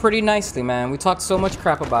held up pretty nicely, man. We talked so much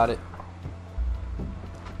crap about it.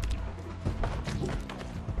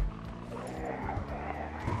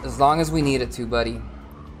 As long as we need it to, buddy.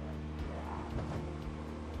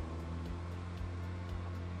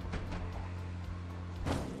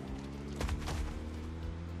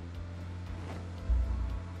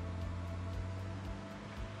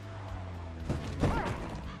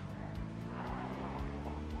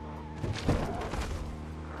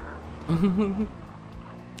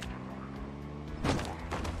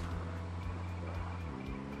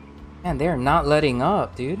 Man, they're not letting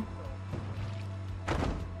up, dude.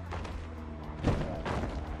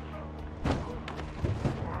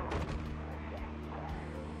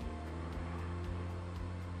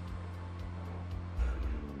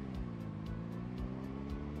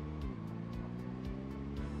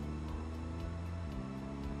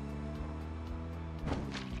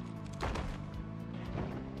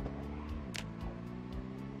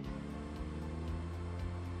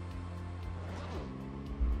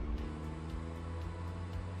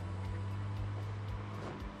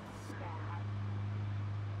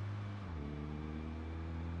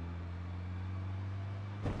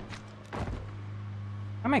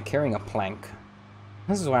 Why am I carrying a plank?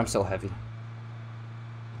 This is why I'm so heavy.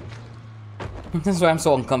 This is why I'm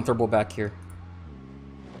so uncomfortable back here.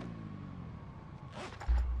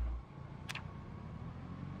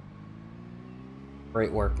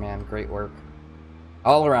 Great work, man. Great work.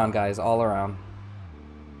 All around, guys. All around.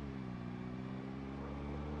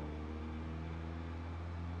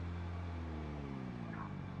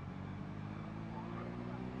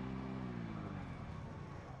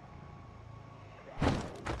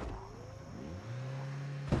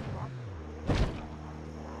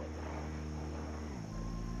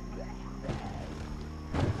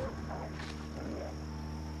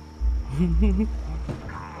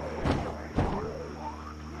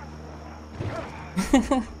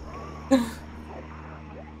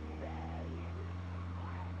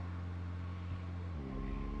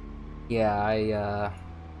 Yeah,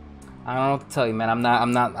 I don't know what to tell you, man.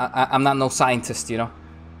 I'm not no scientist, you know.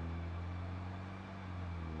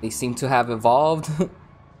 They seem to have evolved.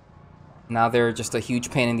 Now they're just a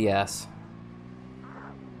huge pain in the ass.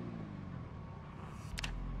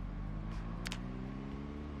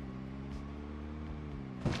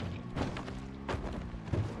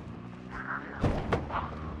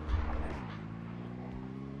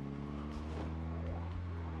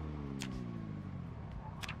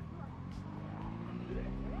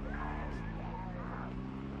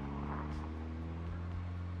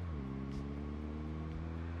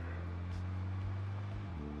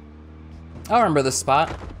 I remember this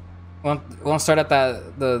spot. Want to start at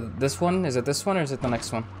this one? Is it this one or is it the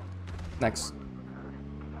next one? Next.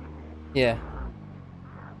 Yeah.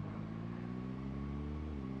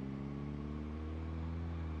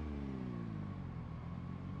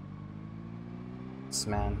 This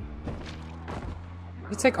man.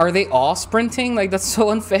 It's like, are they all sprinting? Like, that's so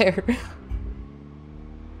unfair.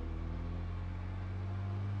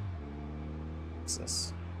 What's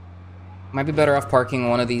this? Might be better off parking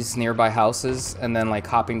one of these nearby houses and then like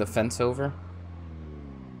hopping the fence over.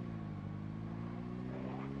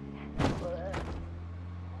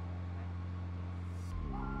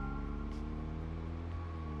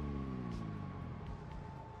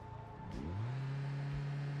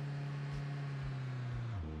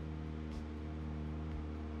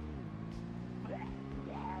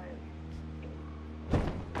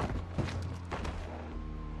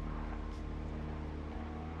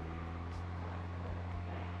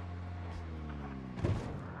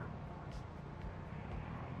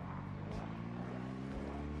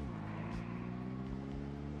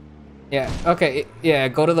 Yeah, okay, yeah,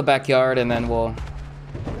 go to the backyard and then we'll...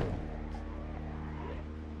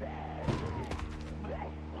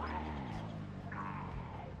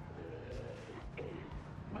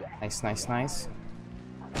 Nice, nice, nice.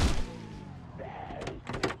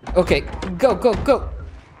 Okay, go, go, go!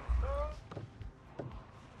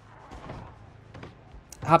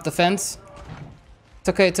 Hop the fence. It's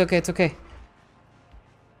okay, it's okay, it's okay.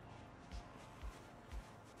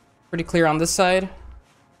 Pretty clear on this side.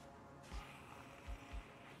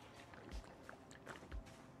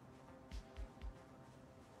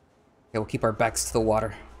 Okay, we'll keep our backs to the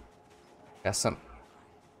water. Got some.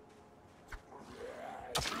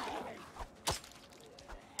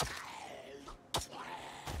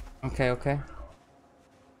 Okay, okay.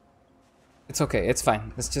 It's okay. It's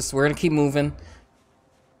fine. It's just we're gonna keep moving.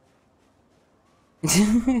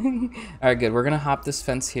 Alright, good. We're gonna hop this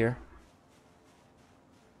fence here.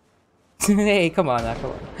 Hey, come on now,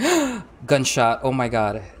 come on. Gunshot. Oh my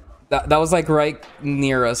god. That was like right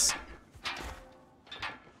near us.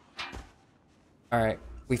 Alright.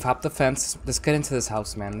 We've hopped the fence. Let's get into this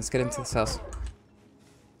house, man. Let's get into this house.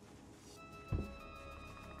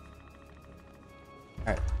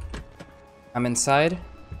 Alright. I'm inside.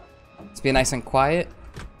 Let's be nice and quiet.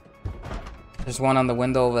 There's one on the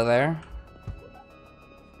window over there.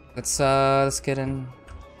 Let's get in.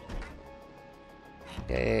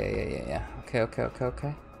 Yeah.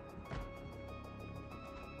 Okay.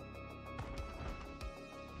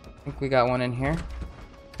 I think we got one in here.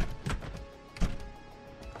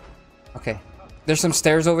 Okay. There's some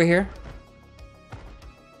stairs over here.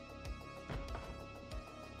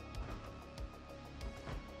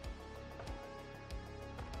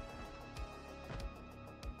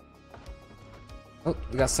 Oh,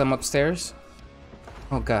 we got some upstairs.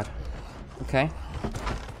 Oh god. Okay.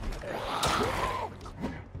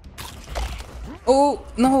 Oh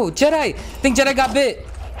no, Jedi! I think Jedi got bit.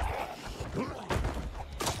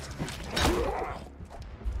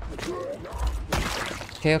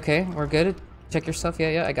 Okay, we're good. Check your stuff.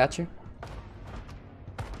 Yeah, I got you.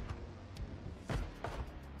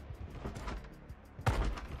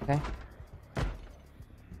 Okay.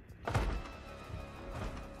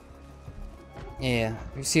 Yeah,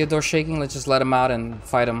 if you see a door shaking, let's just let him out and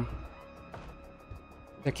fight him.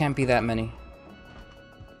 There can't be that many.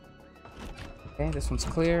 Okay, this one's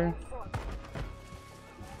clear.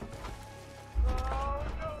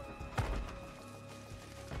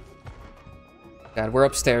 God, we're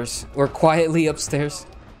upstairs. We're quietly upstairs.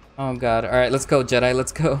 Oh god. Alright, let's go, Jedi.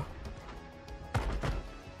 Let's go.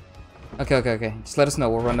 Okay. Just let us know.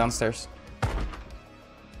 We'll run downstairs.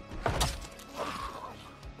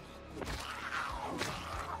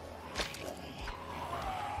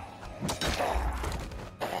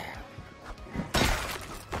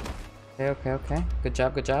 Okay. Good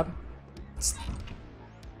job.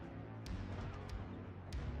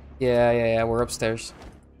 Yeah. We're upstairs.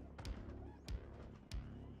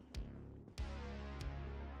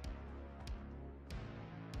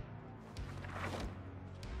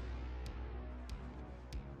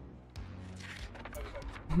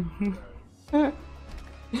 Yeah,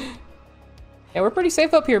 we're pretty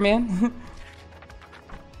safe up here, man.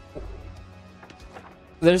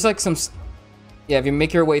 There's like some... Yeah, if you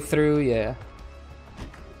make your way through, yeah.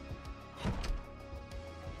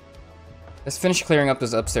 Let's finish clearing up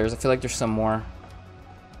those upstairs. I feel like there's some more.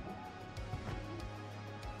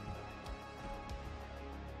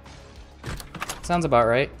 Sounds about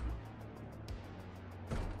right.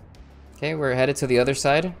 Okay, we're headed to the other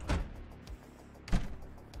side.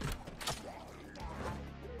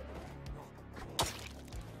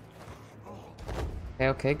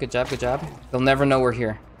 Okay, good job. They'll never know we're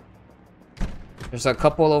here. There's a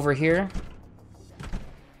couple over here.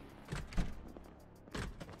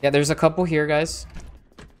 Yeah, there's a couple here, guys.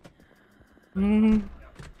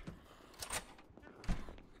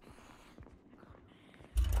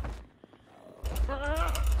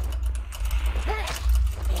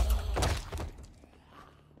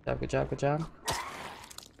 Good job.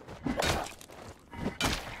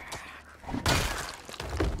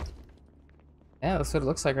 Yeah, that's what it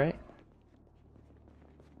looks like, right?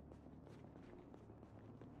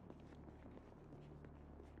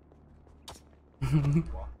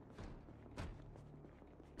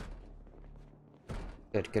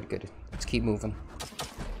 Good. Let's keep moving.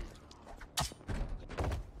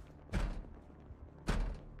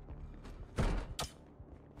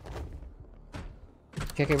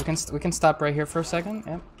 Okay, we can stop right here for a second.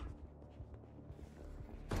 Yep.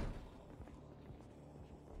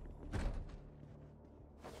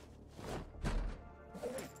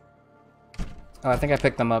 Oh, I think I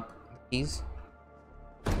picked them up. Keys.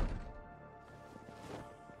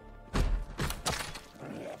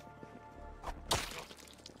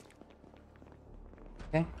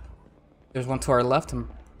 Okay. There's one to our left. I'm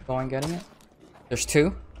going getting it. There's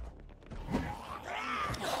two.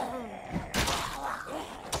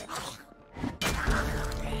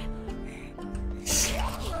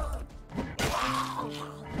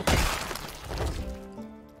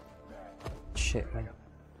 Shit, man.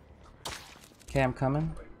 Okay, I'm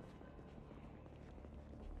coming.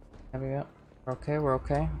 There we go. We're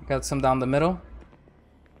okay. Got some down the middle.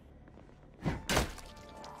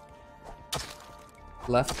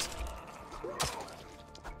 Left.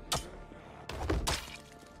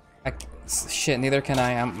 Shit, neither can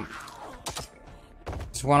I.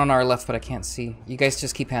 There's one on our left, but I can't see. You guys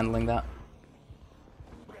just keep handling that.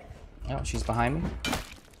 Oh, she's behind me.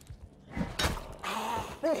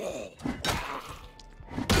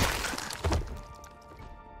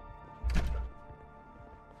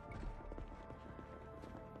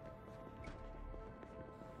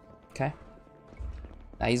 Okay.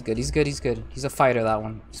 Nah, he's good, he's good, he's good. He's a fighter, that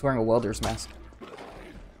one. He's wearing a welder's mask.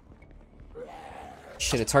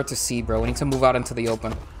 Shit, it's hard to see, bro. We need to move out into the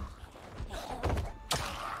open.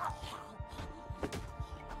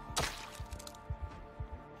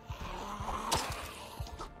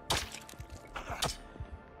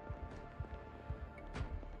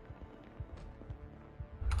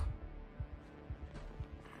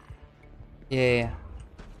 Yeah.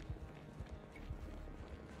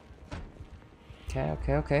 Okay,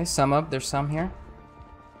 okay, okay. Some up. There's some here.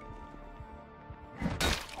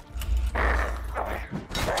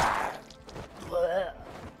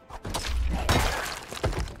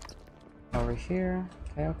 Over here.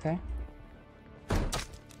 Okay, okay.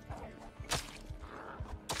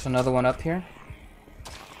 There's another one up here.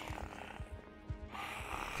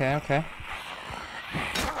 Okay, okay.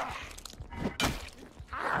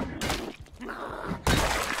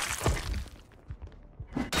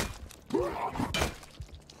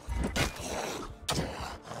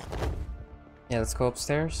 Yeah, let's go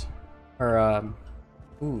upstairs. Or,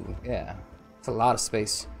 ooh, yeah. It's a lot of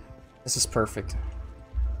space. This is perfect.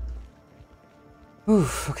 Ooh,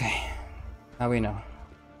 okay. Now we know.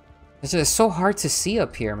 It's just so hard to see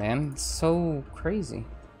up here, man. It's so crazy.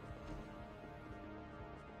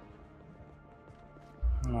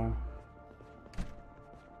 No.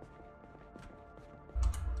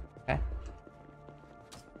 Okay.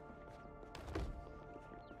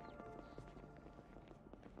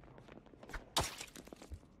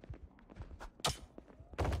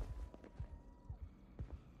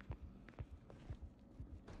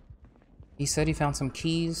 He said he found some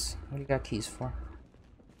keys. What do you got keys for?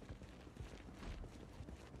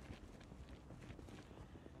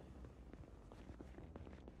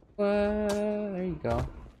 There you go.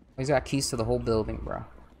 He's got keys to the whole building, bro.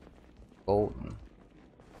 Golden.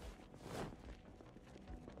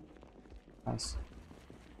 Nice.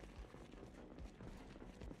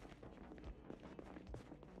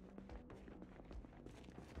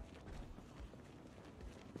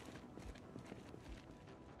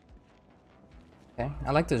 Okay,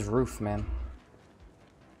 I like this roof, man.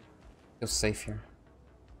 Feels safe here.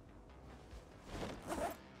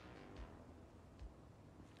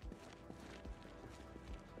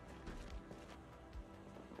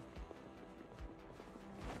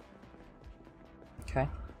 Okay.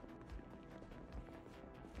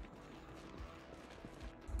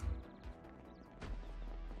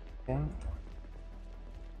 Okay.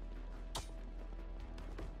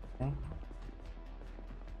 Okay.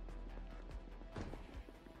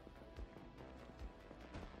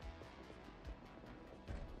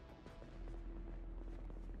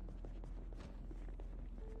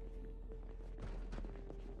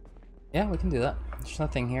 Yeah, we can do that. There's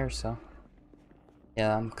nothing here, so...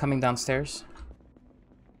 Yeah, I'm coming downstairs.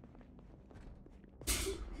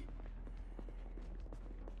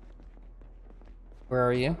 Where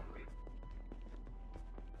are you?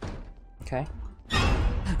 Okay.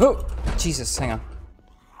 Oh! Jesus, hang on.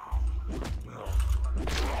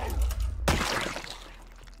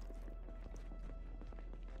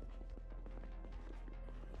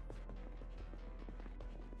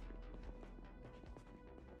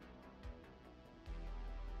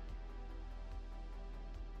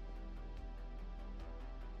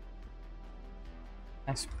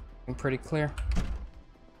 Nice. I'm pretty clear.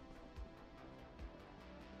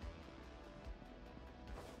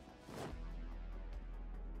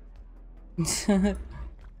 Okay.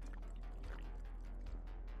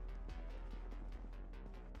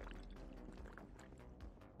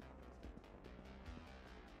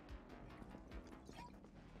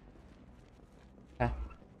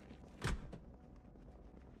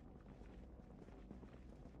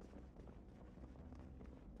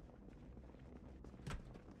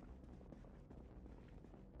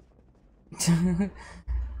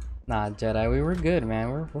 Nah, Jedi, we were good, man.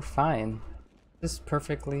 We're fine. This is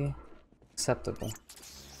perfectly acceptable.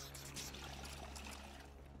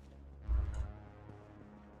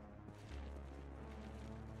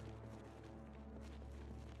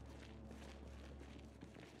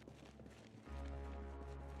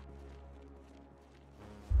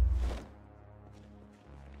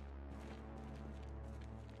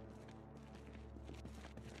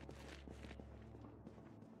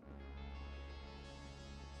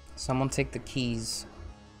 Someone take the keys.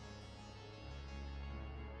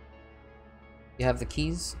 You have the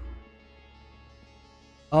keys?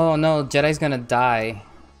 Oh no, Jedi's gonna die.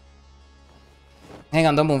 Hang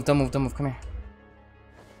on, don't move, don't move, don't move. Come here.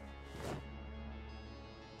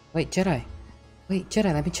 Wait, Jedi. Wait,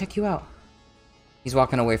 Jedi, let me check you out. He's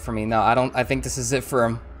walking away from me. No, I think this is it for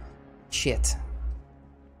him. Shit.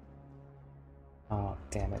 Oh,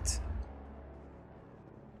 damn it.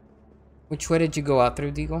 Which way did you go out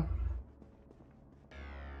through, Deagle?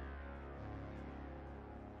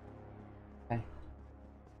 Okay.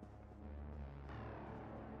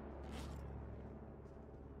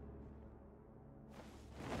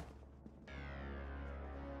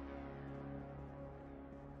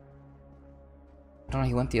 I don't know,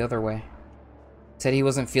 he went the other way. Said he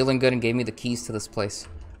wasn't feeling good and gave me the keys to this place.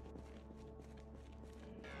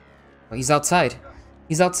 Oh, he's outside.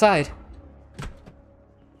 He's outside.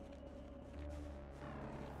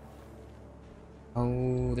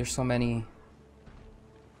 Oh, there's so many.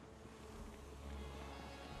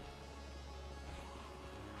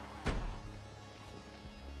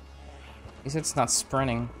 He said it's not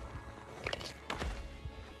sprinting.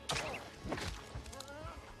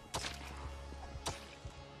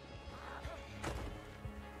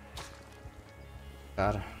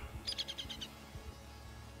 God.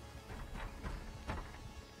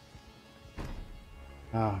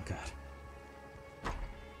 Oh, God.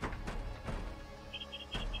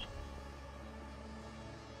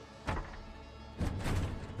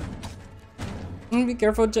 Be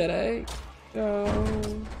careful, Jedi. No.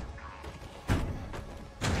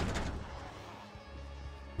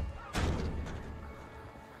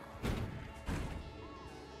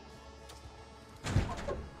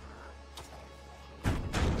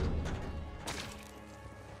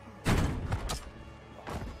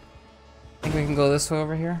 Think we can go this way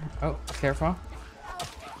over here? Oh, careful.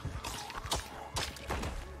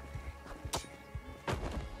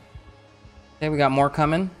 Okay, we got more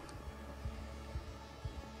coming.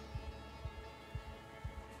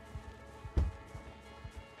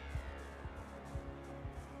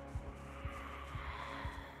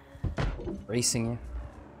 Racing you.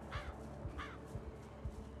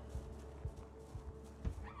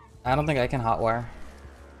 I don't think I can hotwire.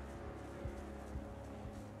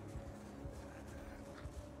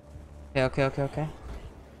 Okay.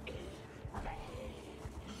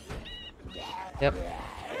 Yep.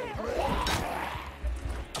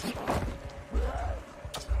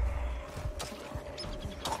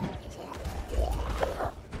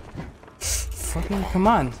 Fucking come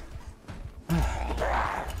on.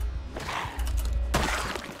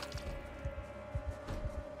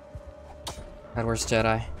 God, where's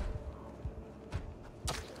Jedi?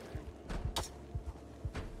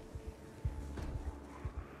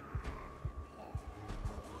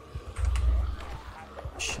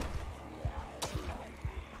 Shit.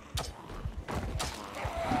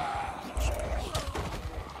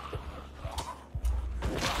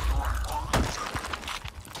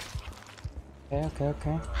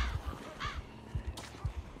 Okay.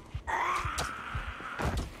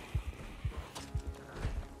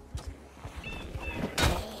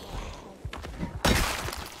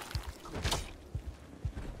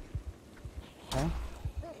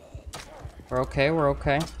 We're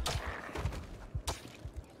okay.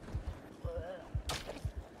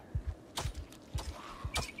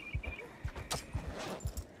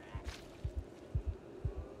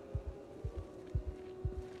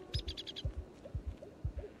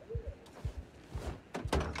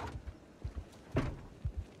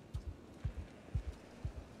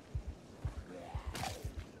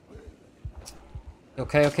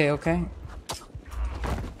 Okay.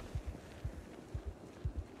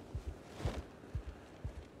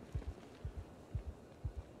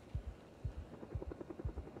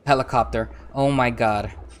 Helicopter. Oh my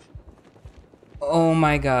god. Oh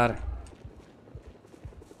my god.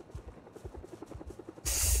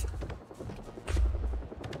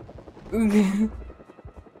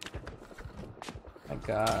 My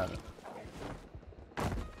god.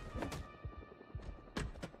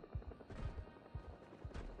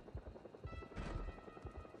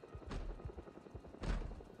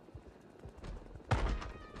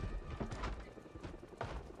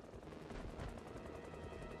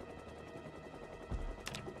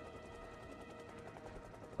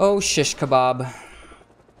 Oh, shish kebab.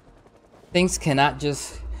 Things cannot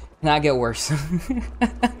get worse.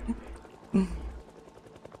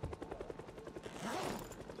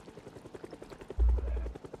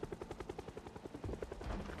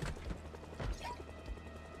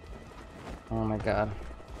 Oh my god.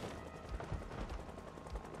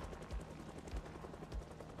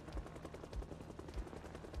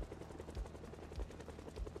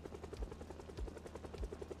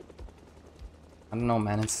 I don't know,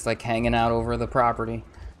 man. It's like hanging out over the property.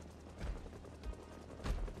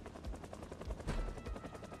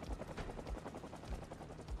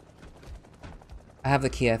 have the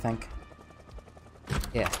key, I think.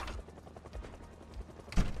 Yeah.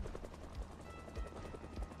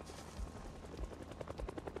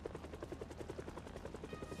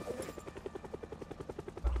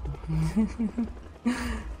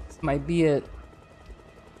 This might be it.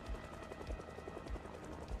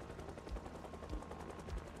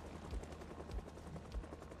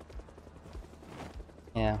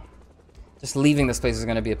 Yeah. Just leaving this place is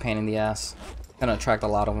gonna be a pain in the ass. Gonna attract a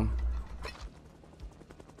lot of them.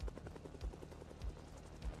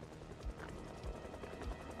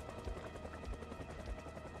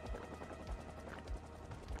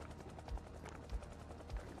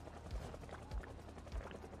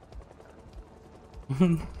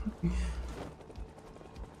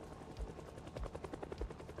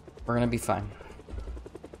 We're gonna be fine.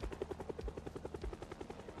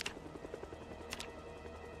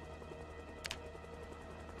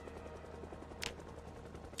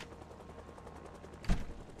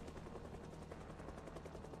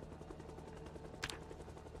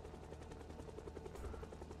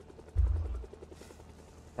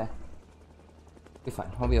 Okay. Be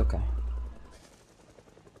fine. We'll be okay.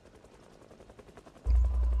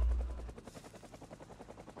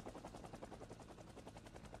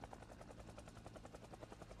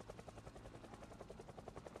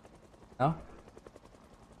 No?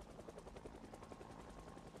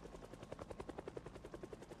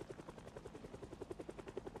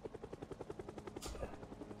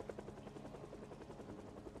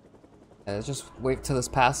 Yeah, let's just wait till this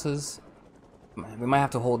passes. We might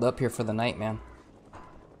have to hold up here for the night, man.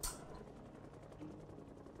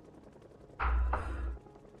 I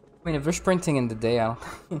mean, if we're sprinting in the day, I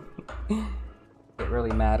don't it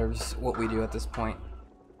really matters what we do at this point.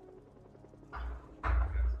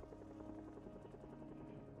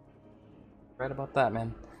 Right about that,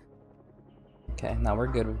 man. Okay, now we're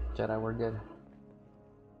good, Jedi, we're good.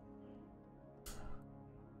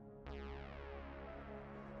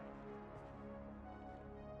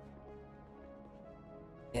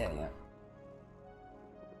 Yeah.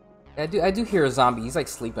 I do hear a zombie. He's like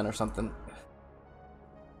sleeping or something.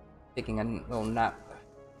 Taking a little nap.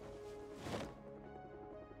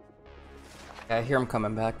 Yeah, I hear him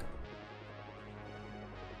coming back.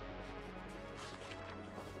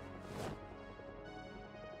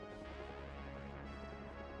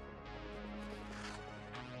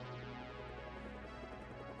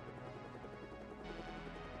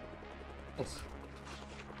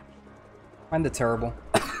 Find it terrible.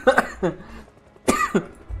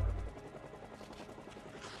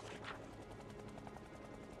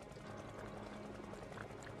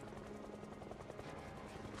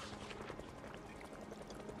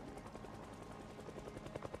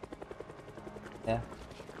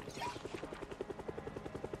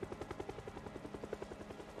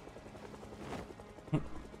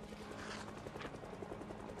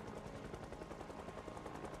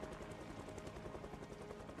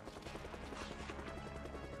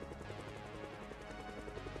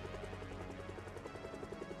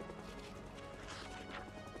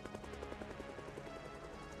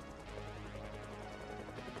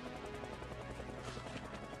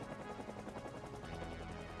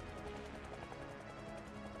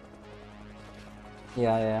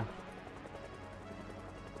 Yeah. Yeah.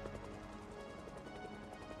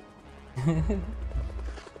 Look,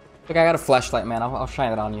 I got a flashlight, man. I'll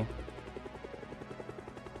shine it on you.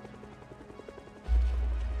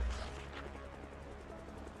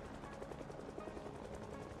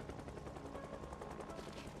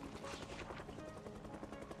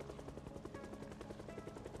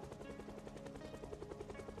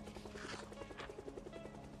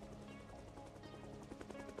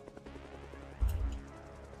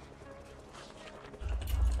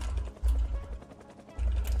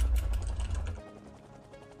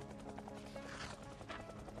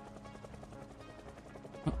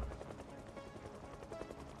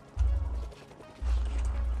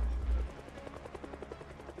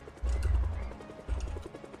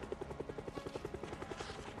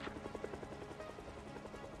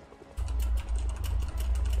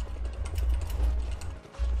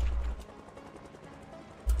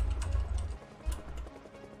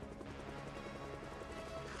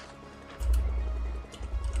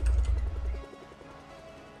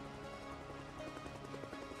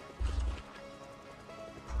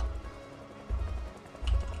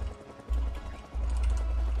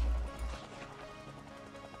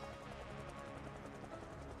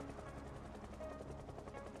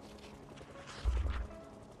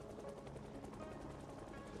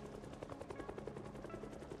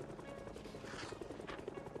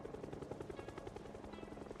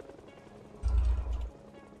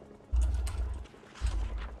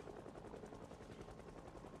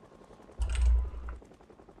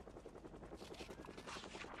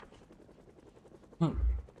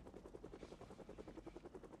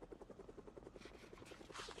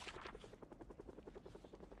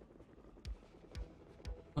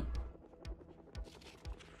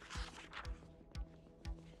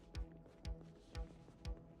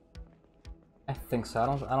 think so.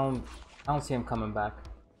 I don't see him coming back.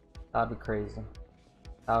 That'd be crazy.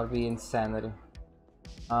 That would be insanity.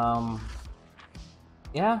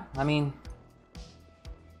 Yeah, I mean,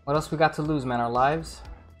 what else we got to lose, man? Our lives?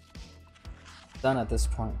 Done at this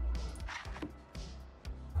point.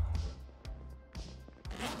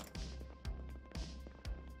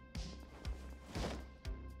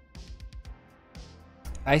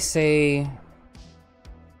 I say,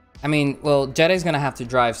 I mean, well, Jed's gonna have to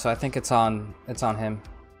drive, so I think it's on him.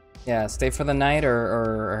 Yeah, stay for the night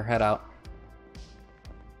or head out.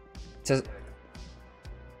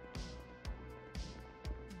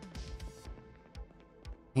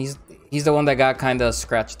 He's the one that got kind of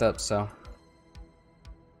scratched up, so.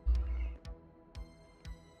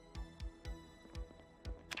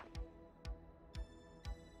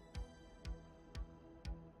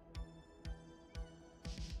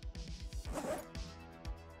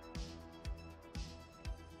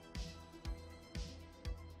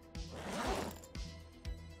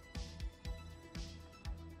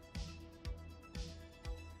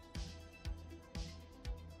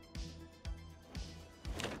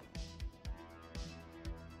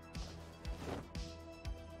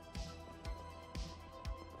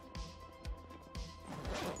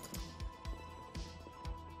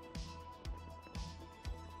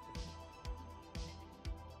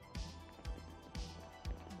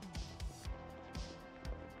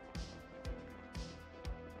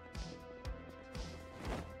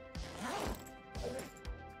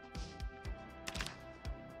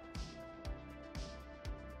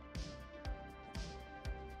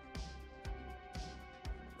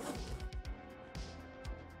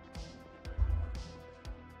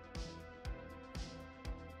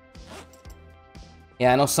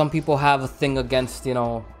 Yeah, I know some people have a thing against, you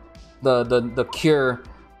know, the cure.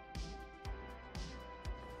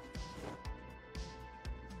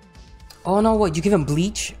 Oh no, what? You give him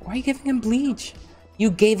bleach? Why are you giving him bleach? You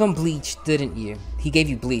gave him bleach, didn't you? He gave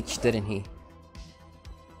you bleach, didn't he?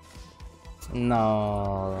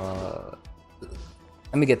 No.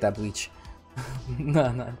 Let me get that bleach.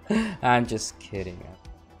 No. I'm just kidding.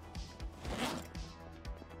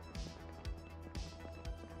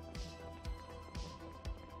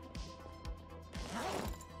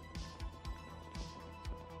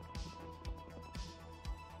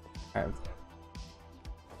 Alright.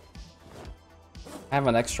 I have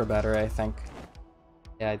an extra battery, I think.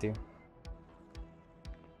 Yeah, I do.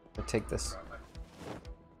 I'll take this.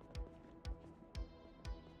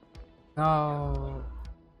 No.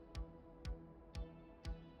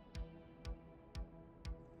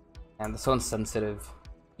 And this one's sensitive.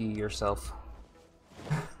 You yourself.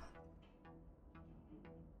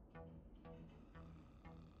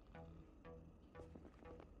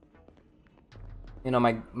 You know,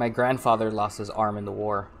 my grandfather lost his arm in the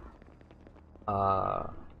war.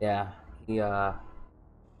 Yeah, he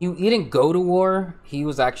didn't go to war. He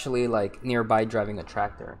was actually like nearby driving a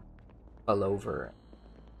tractor, fell over.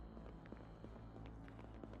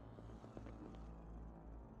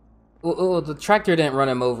 Well, the tractor didn't run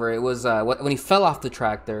him over. It was when he fell off the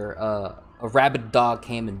tractor, a rabid dog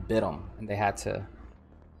came and bit him, and they had to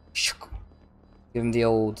give him the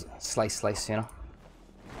old slice, you know.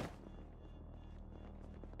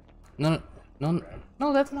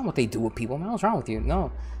 No, that's not what they do with people, man. What's wrong with you?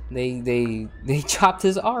 No, they chopped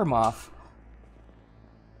his arm off.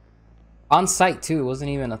 On site too, it wasn't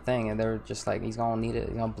even a thing, and they were just like, he's gonna need it,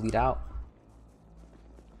 he's gonna bleed out.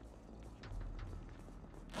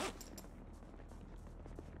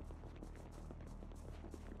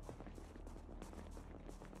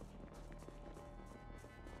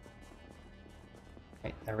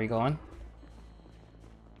 Okay, there we go on.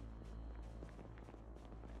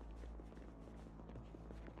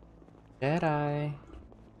 Jedi.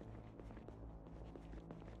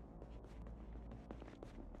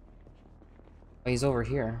 Oh, he's over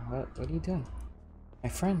here. What are you doing? My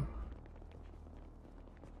friend.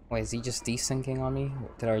 Wait, is he just desyncing on me?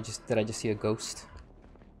 Did I just see a ghost?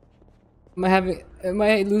 Am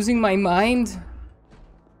I losing my mind?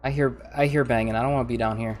 I hear banging. I don't want to be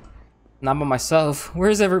down here. Not by myself.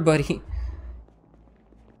 Where's everybody?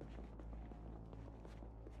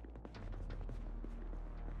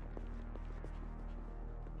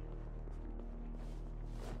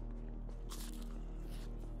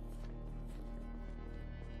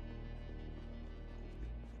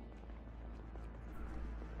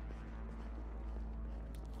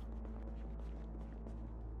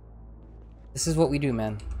 This is what we do,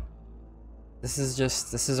 man. This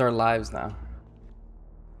is our lives now.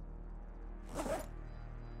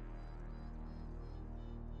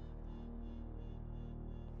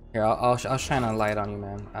 Here, I'll shine a light on you,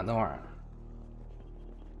 man. Don't worry.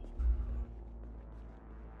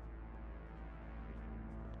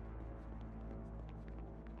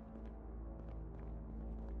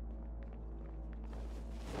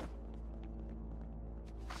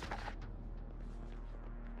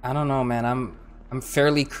 I don't know, man. I'm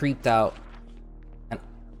fairly creeped out. And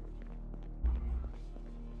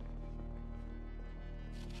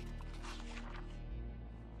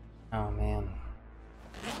oh man.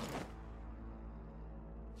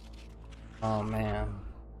 Oh man.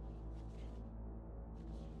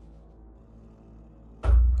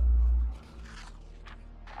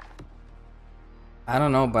 I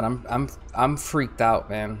don't know, but I'm freaked out,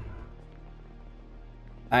 man.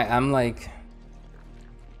 I'm like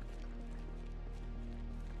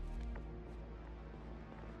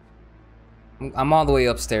I'm all the way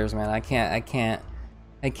upstairs, man. I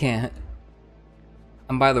can't.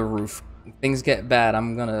 I'm by the roof. If things get bad,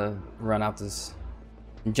 I'm gonna run out this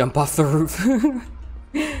and jump off the roof.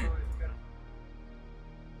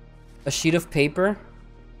 A sheet of paper?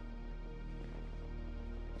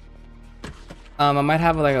 I might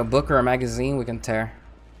have like a book or a magazine we can tear.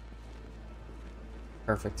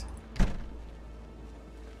 Perfect.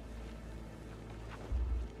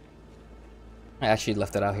 I actually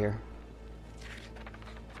left it out here.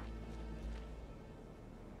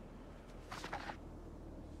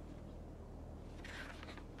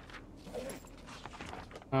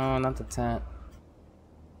 Oh, not the tent.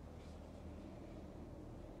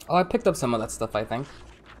 Oh, I picked up some of that stuff, I think.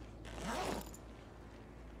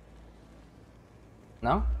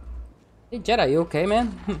 No? Hey, Jedi, you okay,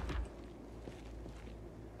 man?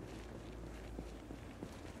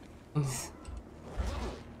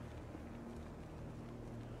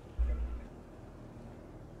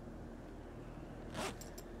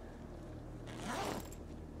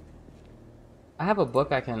 I have a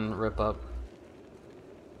book I can rip up.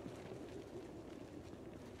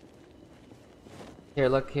 Here,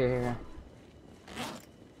 look, here.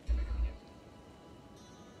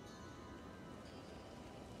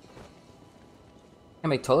 I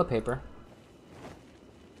make toilet paper.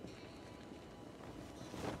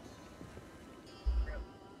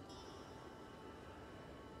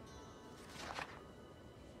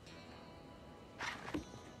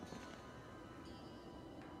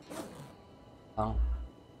 Oh.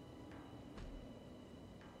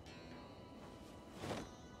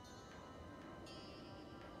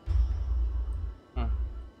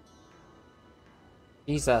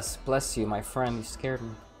 Jesus, bless you, my friend. You scared me.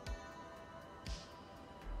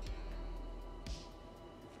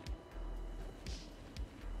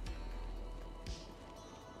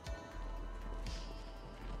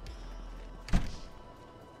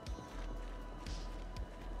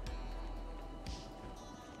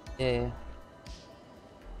 Yeah.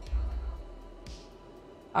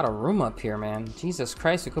 Got a room up here, man. Jesus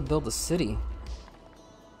Christ, we could build a city.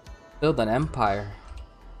 Build an empire.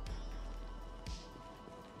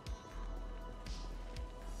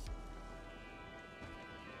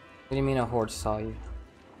 What do you mean a horde saw you?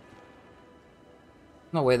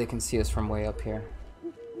 No way they can see us from way up here.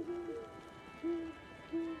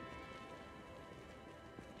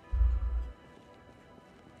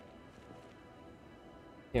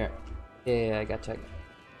 Here. Yeah, I got check.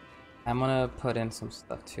 I'm gonna put in some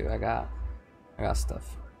stuff too. I got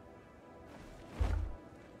stuff.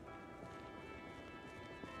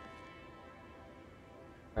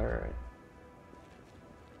 Alright.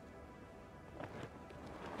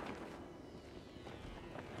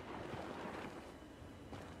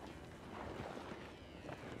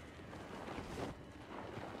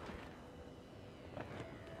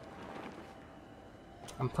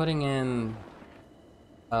 I'm putting in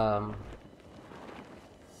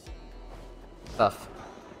stuff.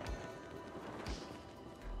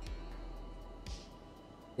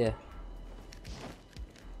 Yeah.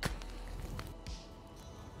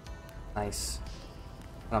 Nice.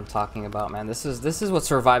 What I'm talking about, man. This is what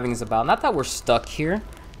surviving is about. Not that we're stuck here.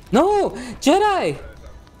 No, Jedi.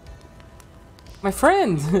 My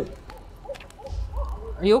friend.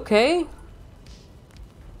 Are you okay?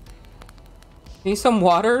 Need some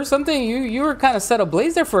water or something? You were kind of set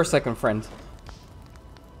ablaze there for a second, friend.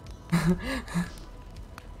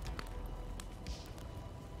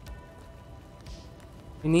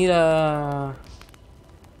 You need a...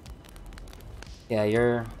 Yeah,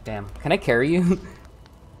 you're... Damn. Can I carry you? Can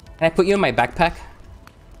I put you in my backpack?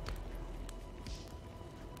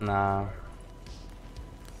 Nah.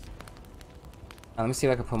 Let me see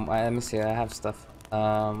if I can put... Let me see, I have stuff.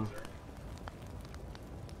 Hang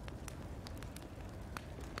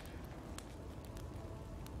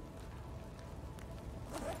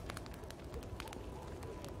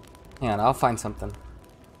on, I'll find something.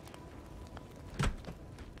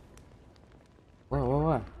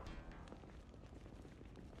 What?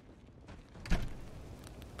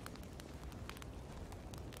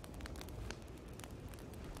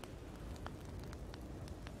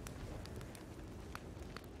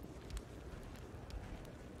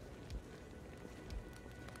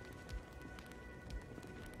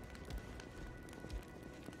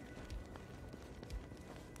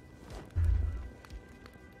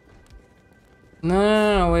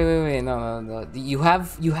 no, wait. No. You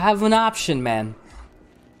have an option, man.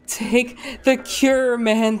 Take the cure,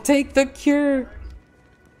 man. Take the cure.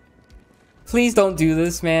 Please don't do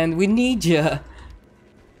this, man. We need you.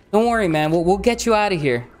 Don't worry, man. We'll get you out of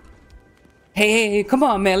here. Hey, come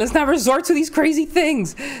on, man. Let's not resort to these crazy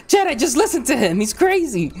things. Jedi, just listen to him. He's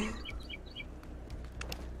crazy.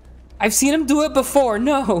 I've seen him do it before.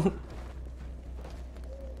 No.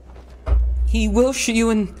 He will shoot you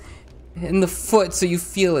in the foot so you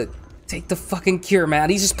feel it. Take the fucking cure, man.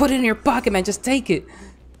 He just put it in your pocket, man. Just take it.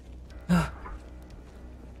 I'm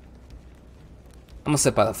gonna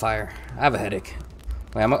sit by the fire. I have a headache.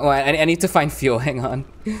 Wait, I need to find fuel. Hang on.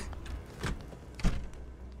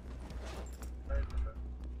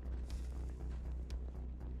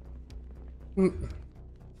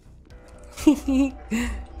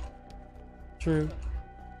 True.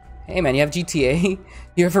 Hey man, you have GTA?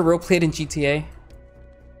 You ever roleplayed in GTA?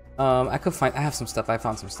 I have some stuff. I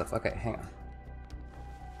found some stuff. Okay, hang on.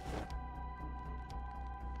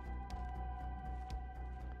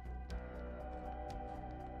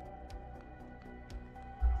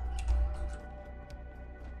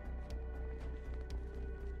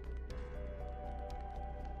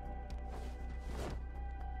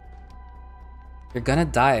 You're gonna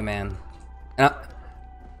die, man.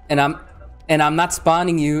 And I'm not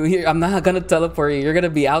spawning you here. I'm not gonna teleport you. You're gonna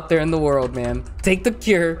be out there in the world, man. Take the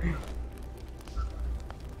cure.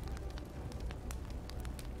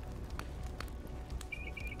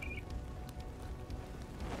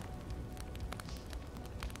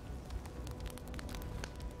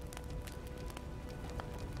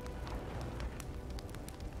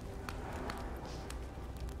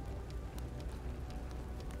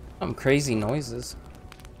 Some crazy noises.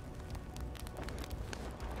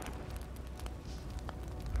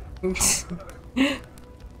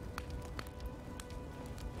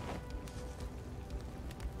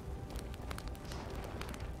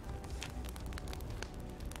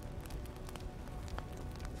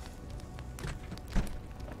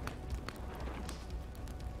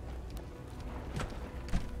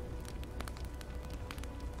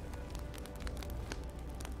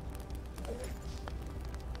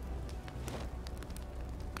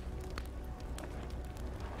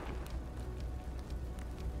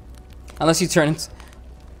 Unless you turn into...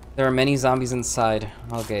 There are many zombies inside.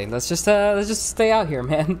 Okay, let's just stay out here,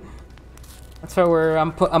 man. That's where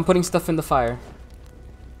I'm putting stuff in the fire.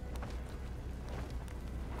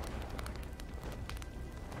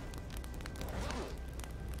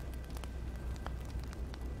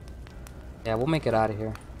 Yeah, we'll make it out of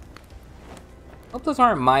here. Hope those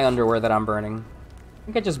aren't my underwear that I'm burning. I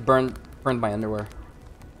think I just burned my underwear.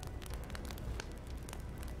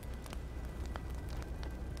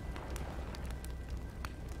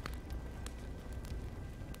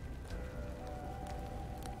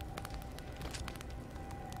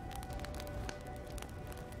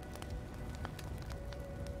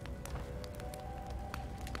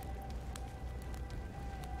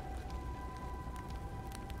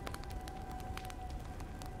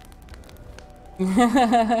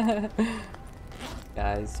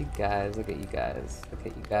 Guys, you guys, look at you guys. Look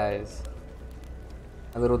at you guys.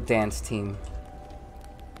 A little dance team.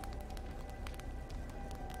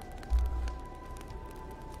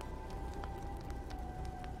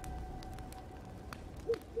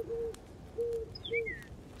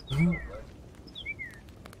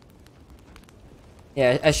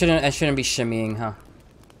 Yeah, I shouldn't be shimmying, huh?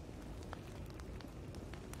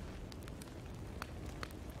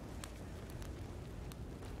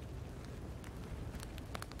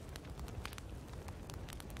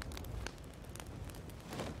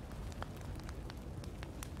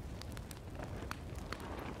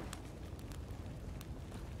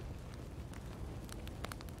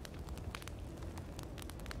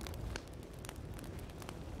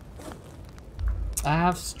 I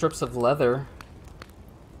have strips of leather,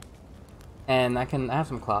 and I have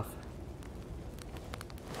some cloth.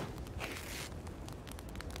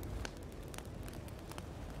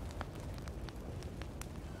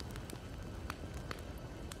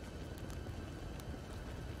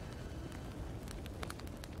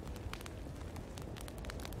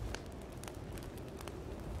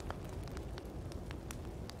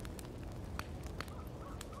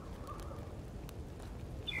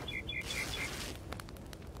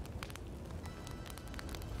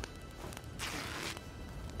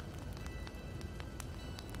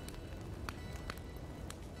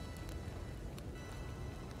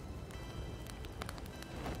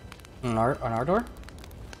 On our door?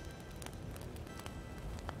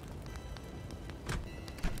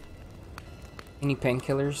 Any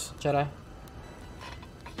painkillers, Jedi?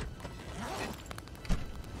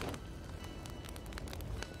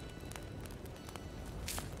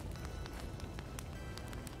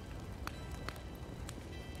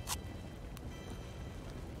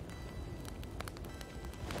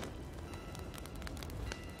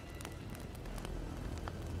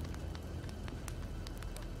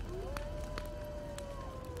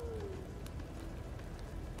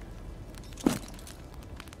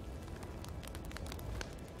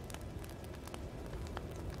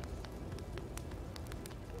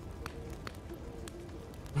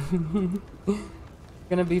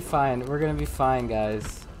 Gonna be fine. We're gonna be fine,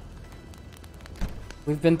 guys.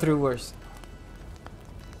 We've been through worse.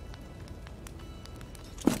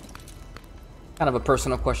 Kind of a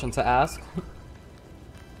personal question to ask.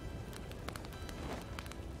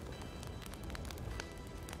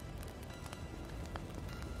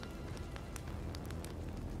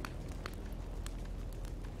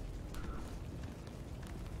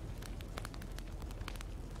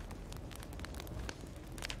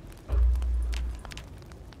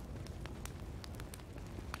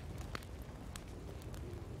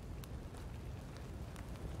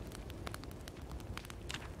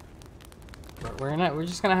 We're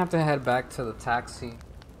just gonna have to head back to the taxi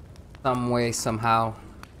some way, somehow.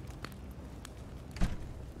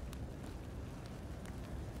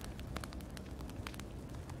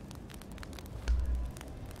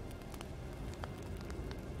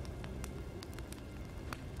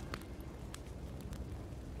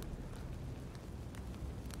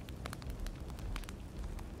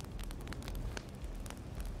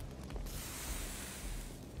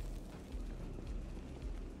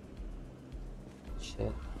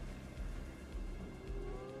 Shit.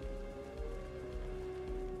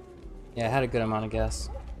 Yeah, I had a good amount of gas.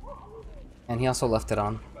 And he also left it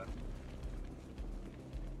on.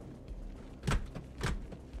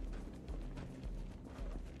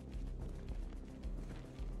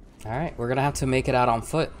 Alright, we're gonna have to make it out on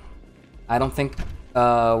foot. I don't think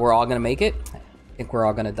we're all gonna make it. I think we're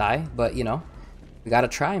all gonna die, but you know, we gotta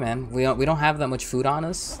try, man. We don't have that much food on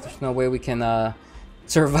us. There's no way we can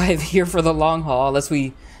survive here for the long haul unless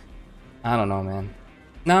we... I don't know, man.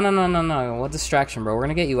 No. What distraction, bro? We're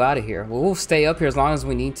gonna get you out of here. We'll stay up here as long as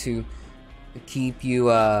we need to keep you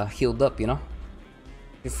healed up, you know?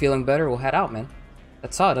 If you're feeling better, we'll head out, man.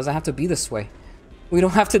 That's all. It doesn't have to be this way. We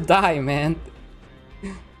don't have to die, man.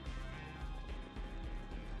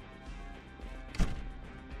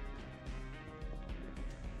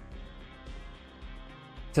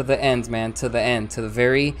 To the end, man. To the end. To the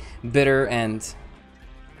very bitter end.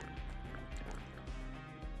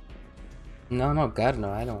 No, God, no.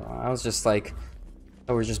 I don't. I was just like,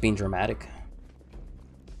 oh, we're just being dramatic.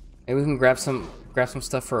 Maybe we can grab some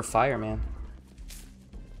stuff for a fire, man.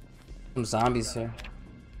 Some zombies here.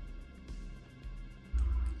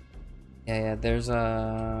 Yeah. There's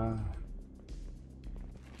a.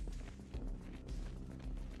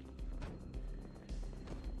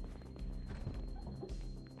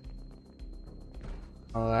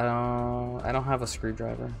 Oh, I don't have a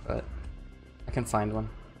screwdriver, but I can find one.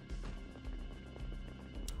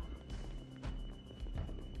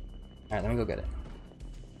 Alright, let me go get it.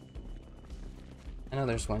 I know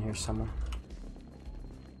there's one here somewhere.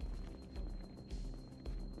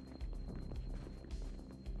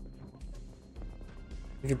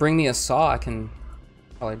 If you bring me a saw, I can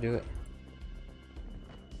probably do it.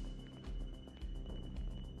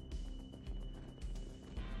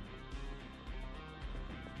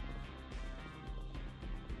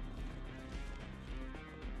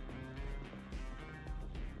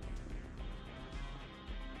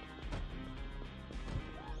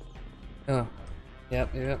 Oh, yep.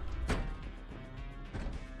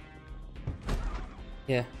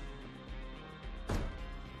 Yeah.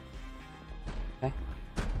 Okay.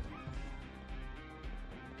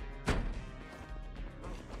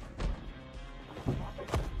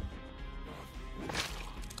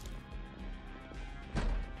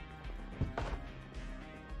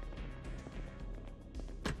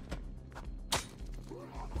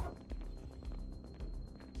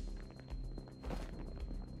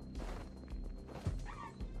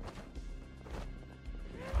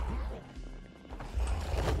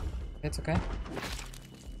 It's okay.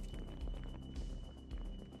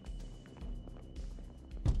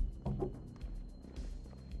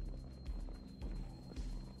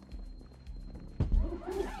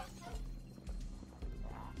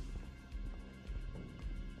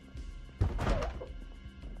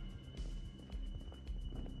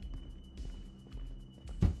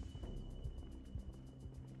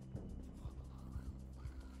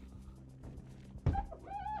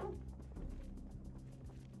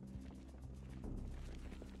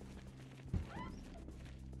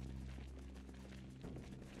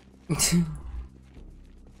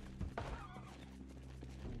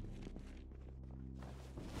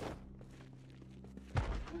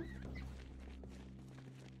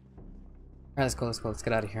 Alright, let's go. Let's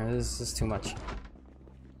get out of here. This is too much.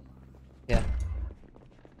 Yeah.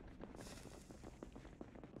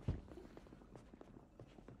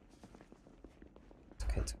 It's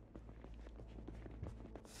okay.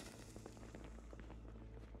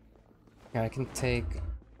 Yeah, I can take...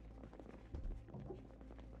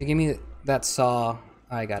 You give me that saw.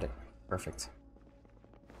 I got it. Perfect.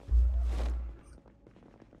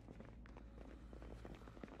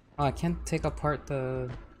 Oh, I can't take apart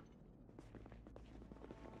the...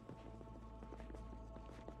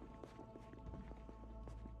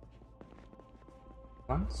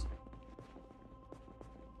 ones?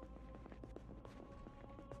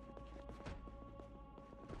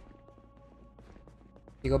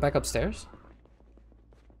 You go back upstairs?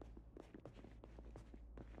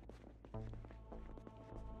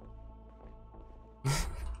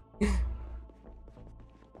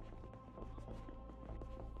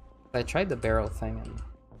 I tried the barrel thing and...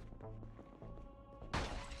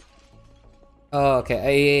 Oh,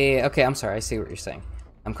 okay. Yeah. Okay, I'm sorry. I see what you're saying.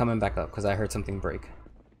 I'm coming back up because I heard something break.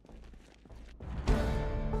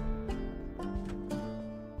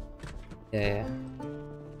 Yeah.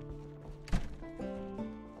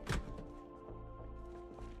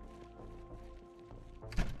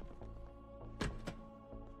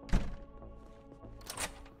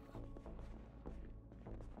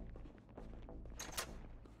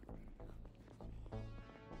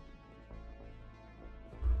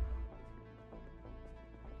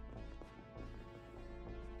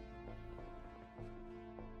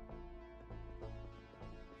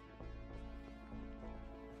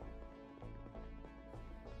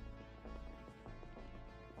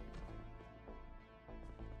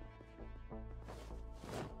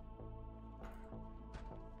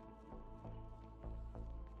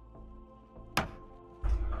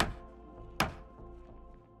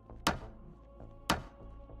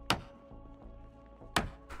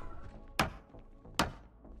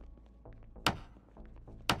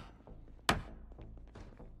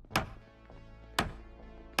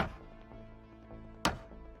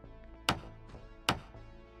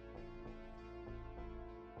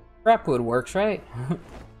 Scrapwood works, right?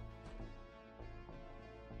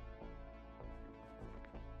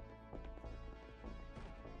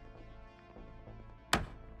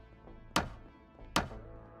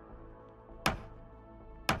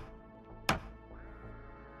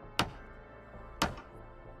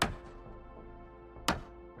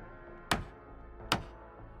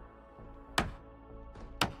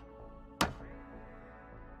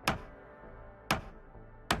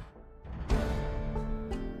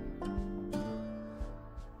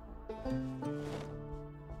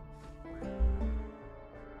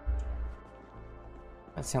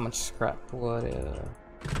 Let's see how much scrap wood is.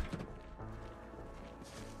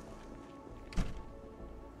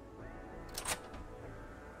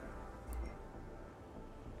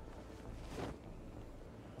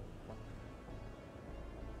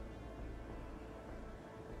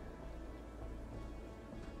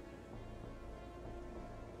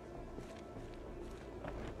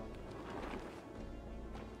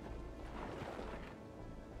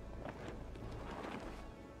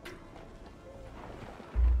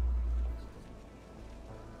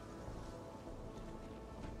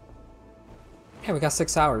 Yeah, we got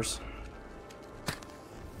 6 hours.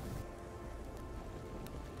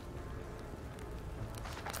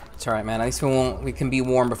 It's alright, man. At least we can be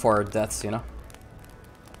warm before our deaths, you know?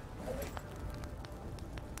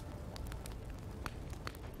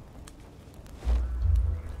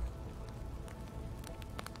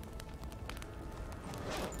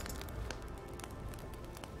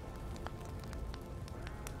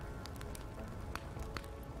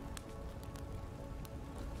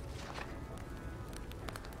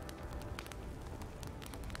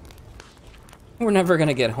 We're never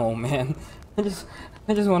gonna get home, man. I just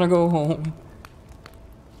want to go home.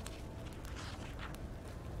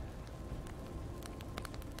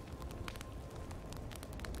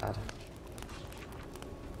 God.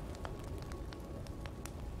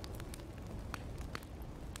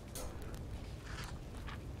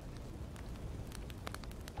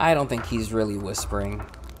 I don't think he's really whispering.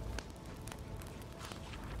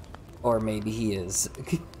 Or maybe he is.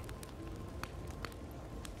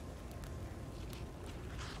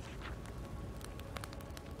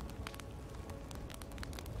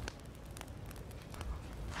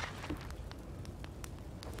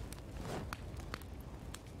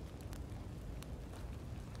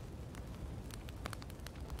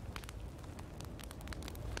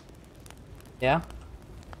 Yeah?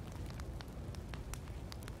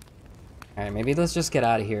 Alright, maybe let's just get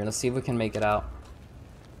out of here. Let's see if we can make it out.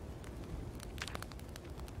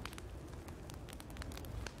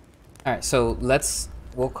 Alright, so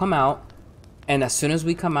we'll come out, and as soon as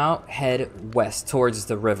we come out, head west towards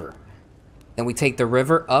the river. Then we take the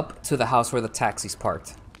river up to the house where the taxi's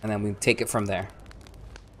parked, and then we take it from there.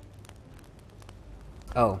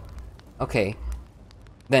 Oh, okay.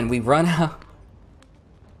 Then we run out.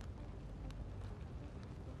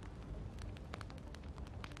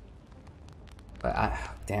 But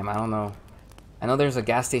damn, I don't know. I know there's a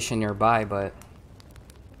gas station nearby, but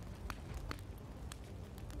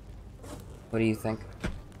what do you think?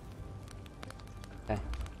 Okay.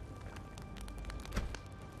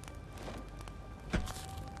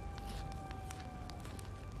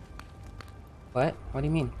 What? What do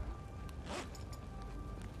you mean?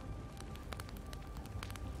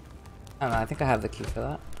 I don't know, I think I have the key for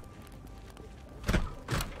that.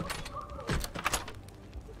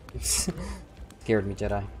 Scared me,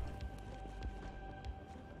 Jedi.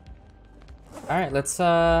 Alright, let's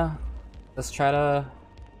try to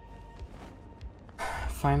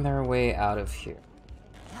find our way out of here.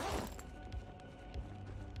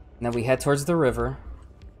 Now we head towards the river.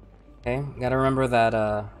 Okay, gotta remember that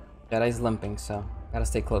Jedi's limping, so gotta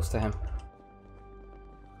stay close to him.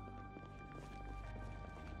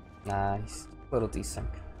 Nice. Little desync.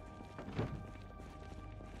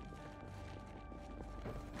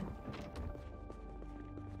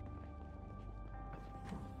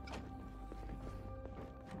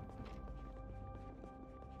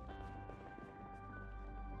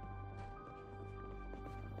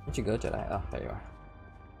 Where'd you go, Jedi? Oh, there you are.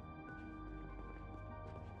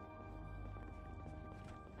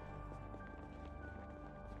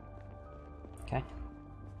 Okay.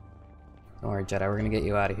 Don't worry, Jedi, we're gonna get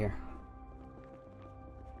you out of here.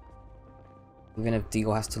 Even if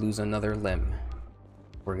Deagle has to lose another limb,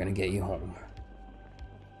 we're gonna get you home.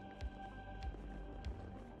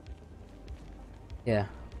 Yeah.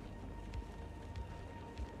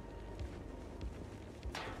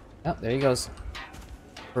 Oh, there he goes.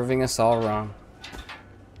 Proving us all wrong.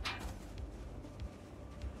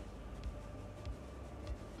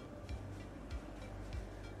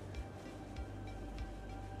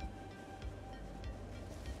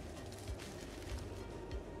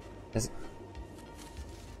 Is it?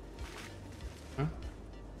 Hmm?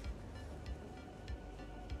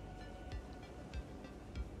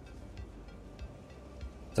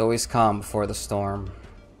 It's always calm before the storm.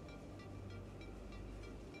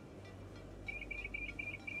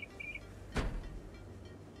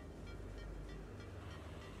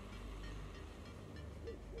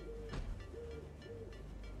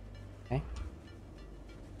 Okay.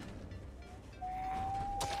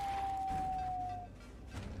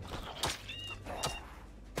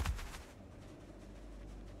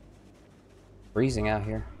 Freezing out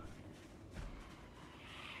here.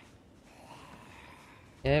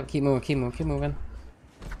 Yeah, keep moving, keep moving, keep moving.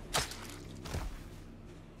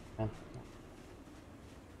 Yeah.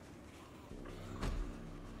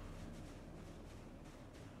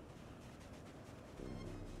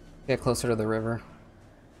 Get closer to the river.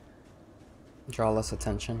 Draw less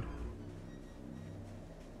attention.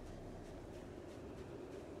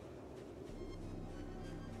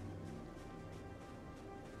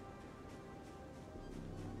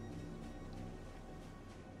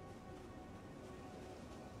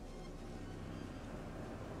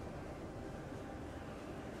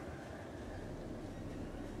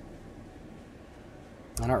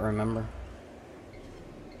 I don't remember.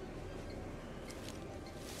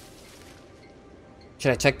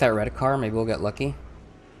 Should I check that red car? Maybe we'll get lucky.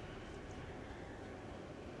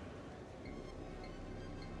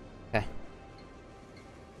 Okay.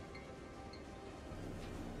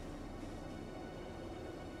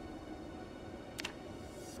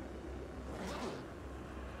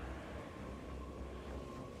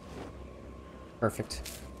 Perfect.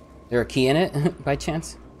 Is there a key in it, by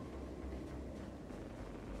chance?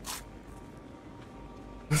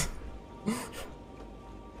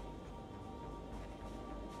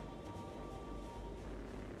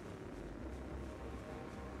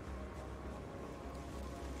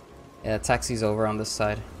 Yeah, taxi's over on this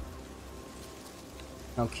side.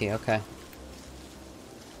 Okay, okay.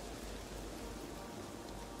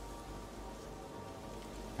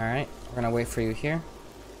 Alright, we're gonna wait for you here.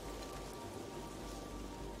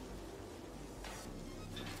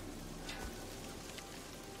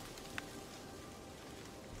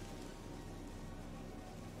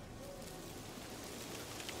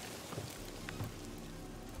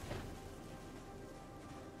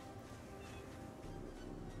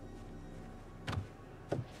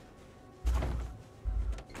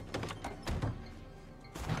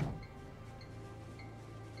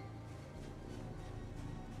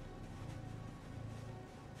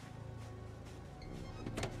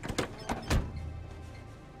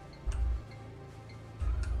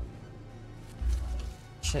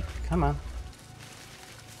 Shit, come on.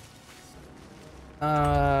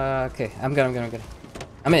 Okay, I'm good, I'm good, I'm good.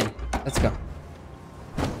 I'm in. Let's go.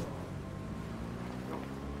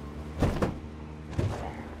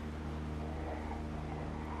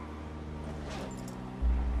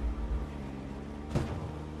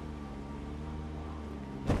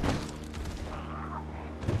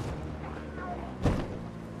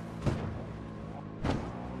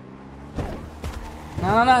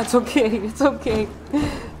 No, no, it's okay. It's okay.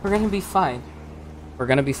 We're gonna be fine. We're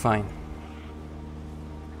gonna be fine.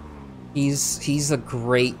 He's a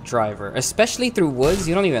great driver, especially through woods.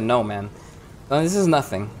 You don't even know, man. This is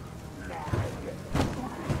nothing.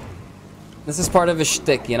 This is part of his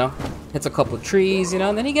shtick, you know. Hits a couple trees, you know,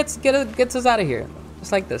 and then he gets us out of here,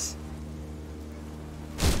 just like this.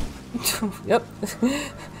 Yep.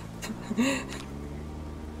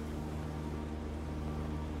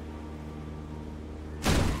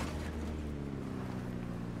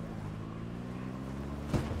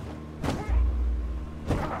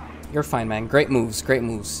 You're fine, man. Great moves. Great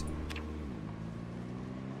moves.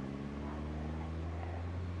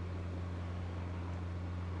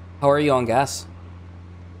 How are you on gas?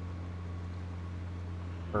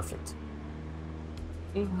 Perfect.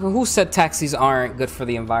 Who said taxis aren't good for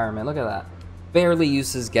the environment? Look at that. Barely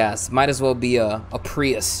uses gas. Might as well be a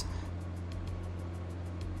Prius.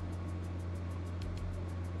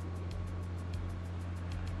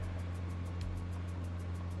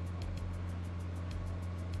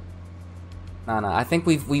 No, I think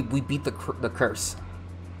we beat the curse.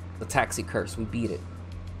 The taxi curse. We beat it.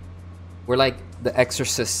 We're like the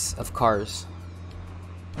exorcists of cars.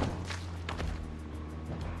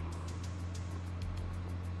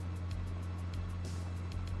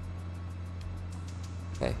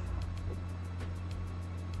 Okay.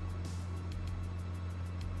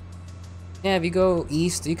 Yeah, if you go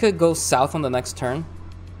east, you could go south on the next turn.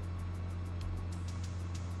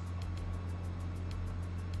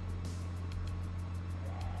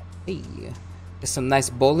 Hey, get some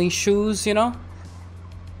nice bowling shoes, you know?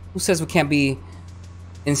 Who says we can't be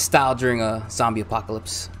in style during a zombie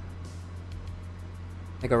apocalypse?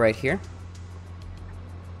 I go right here.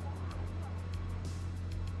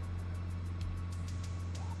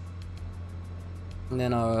 And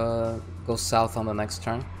then go south on the next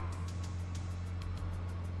turn.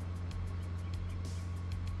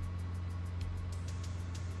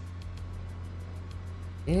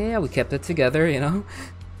 Yeah, we kept it together, you know?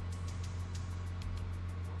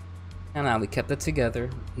 And we kept it together.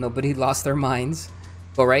 Nobody lost their minds.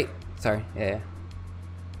 Go right. Sorry. Yeah.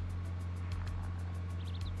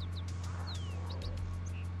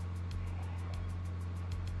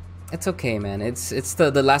 It's okay, man. It's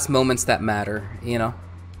the last moments that matter, you know?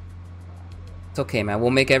 It's okay, man.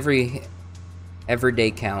 We'll make every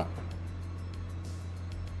day count.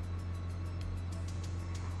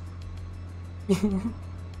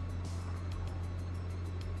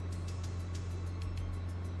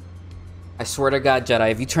 I swear to God, Jedi,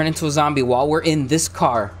 if you turn into a zombie while we're in this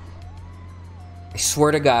car, I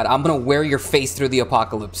swear to God, I'm gonna wear your face through the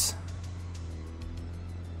apocalypse.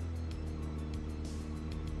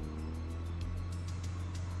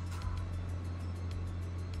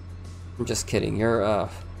 I'm just kidding. You're a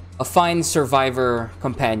fine survivor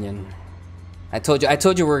companion. I told you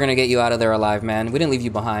we were gonna get you out of there alive, man. We didn't leave you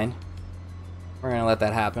behind. We're gonna let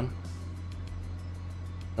that happen.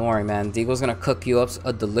 Don't worry, man. Deagle's gonna cook you up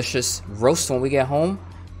a delicious roast when we get home.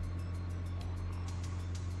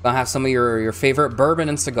 Gonna have some of your favorite bourbon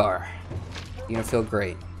and cigar. You're gonna feel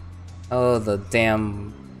great. Oh, the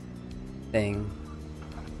damn thing.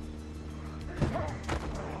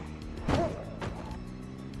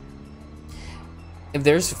 If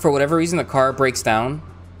there's, for whatever reason, the car breaks down,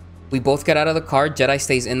 we both get out of the car, Jedi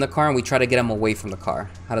stays in the car, and we try to get him away from the car.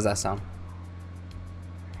 How does that sound?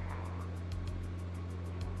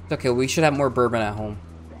 Okay, we should have more bourbon at home.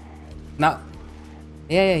 Not...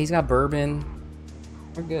 Yeah, he's got bourbon.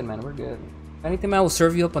 We're good, man. We're good. If anything, man, we'll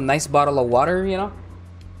serve you up a nice bottle of water, you know?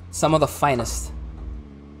 Some of the finest.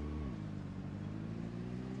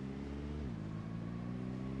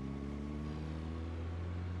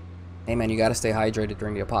 Hey, man, you gotta stay hydrated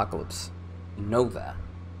during the apocalypse. You know that.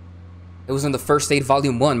 It was in the First Aid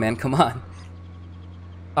Volume 1, man. Come on.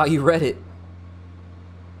 Thought you read it.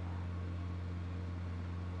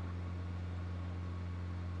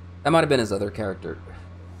 That might have been his other character.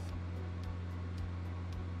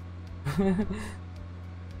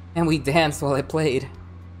 And we danced while I played.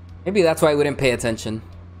 Maybe that's why we didn't pay attention.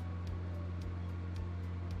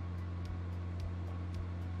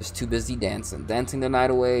 Just too busy dancing. Dancing the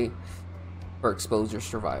night away for exposure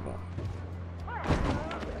survival.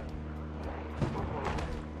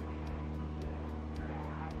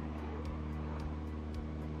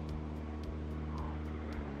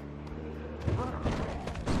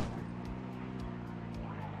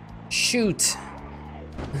 Shoot.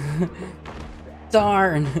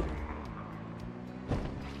 Darn.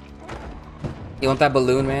 You want that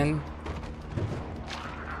balloon, man?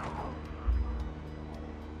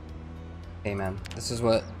 Hey, man. This is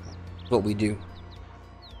what we do.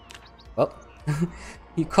 Oh.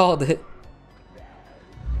 You called it.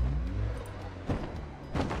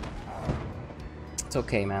 It's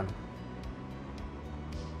okay, man.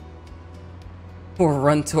 We'll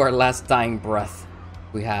run to our last dying breath.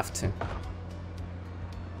 We have to.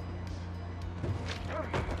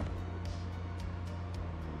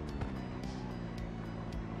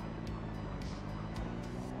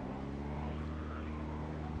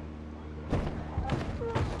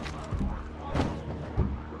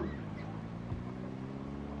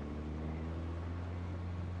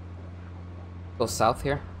 Go south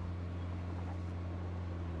here.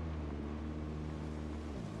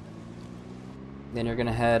 Then you're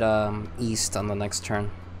gonna head east on the next turn.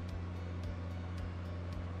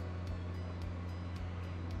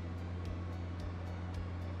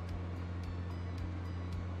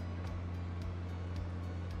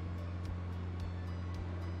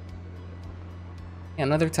 Yeah,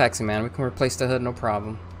 another taxi, man. We can replace the hood, no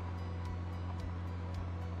problem.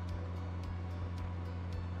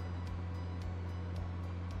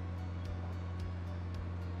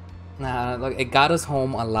 Nah, look, it got us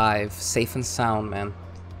home alive, safe and sound, man.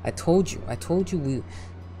 I told you we'd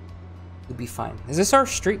be fine. Is this our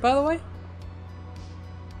street, by the way?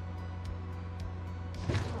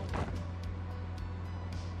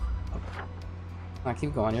 Oh,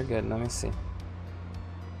 keep going, you're good. Let me see.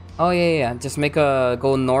 Oh, yeah. Just make a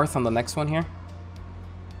go north on the next one here.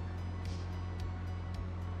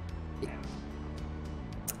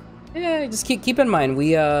 Yeah, just keep in mind,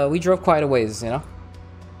 we drove quite a ways, you know?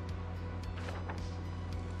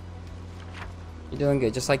 You're doing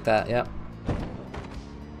good, just like that, yep.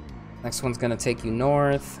 Next one's gonna take you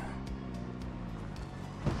north.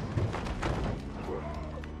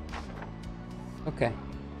 Okay.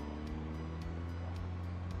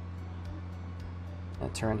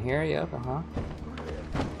 Turn here, yep,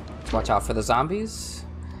 Watch out for the zombies.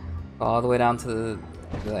 Go all the way down to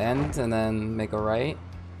the end and then make a right.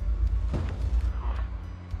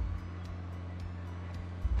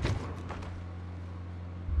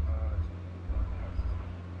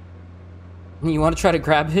 You want to try to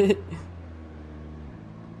grab it?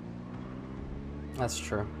 That's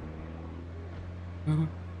true.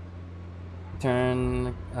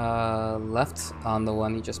 Turn left on the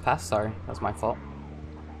one you just passed. Sorry, that's my fault.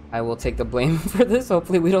 I will take the blame for this.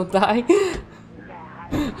 Hopefully we don't die.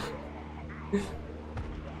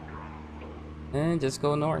 And just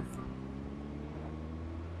go north.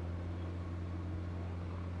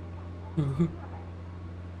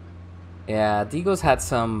 Yeah, Deagle's had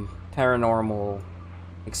some paranormal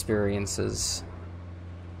experiences.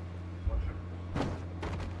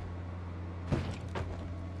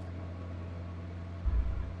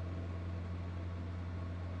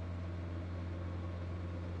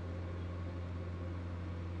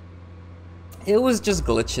 It was just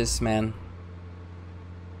glitches, man.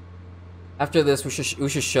 After this, you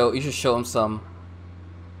should show him some.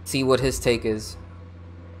 See what his take is.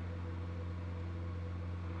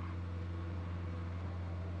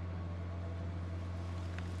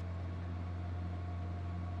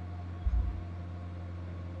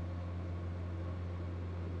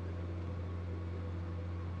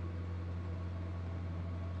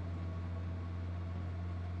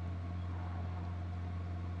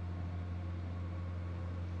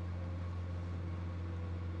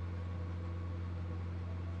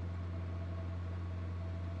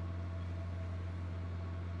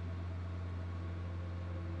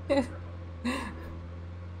 Yeah,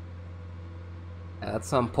 that's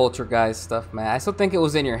some poltergeist stuff, man. I still think it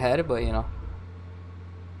was in your head, but you know.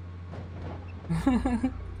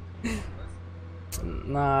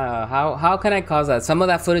 Nah, how can I cause that? Some of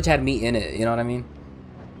that footage had me in it, you know what I mean?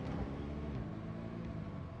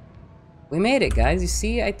 We made it, guys. You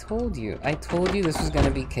see, I told you this was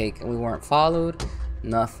gonna be cake, and we weren't followed.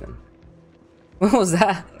 Nothing. What was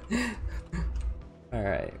that? All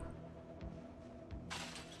right.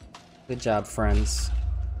 Good job, friends.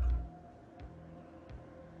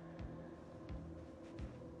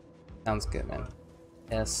 Sounds good, man.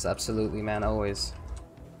 Yes, absolutely, man. Always.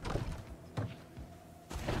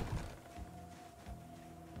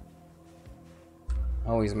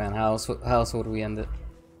 Always, man. How else would we end it?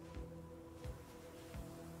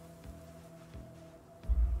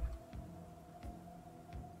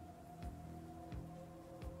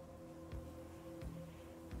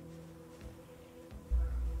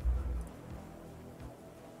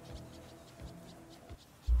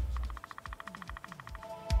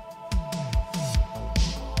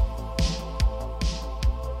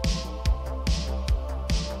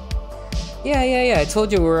 Yeah. I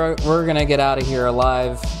told you we're gonna get out of here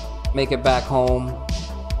alive, make it back home.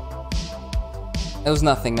 It was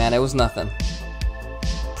nothing, man. It was nothing.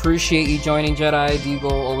 appreciate you joining, Jedi.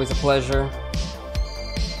 Deagle, always a pleasure.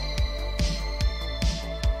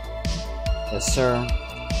 Yes, sir.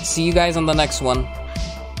 See you guys on the next one.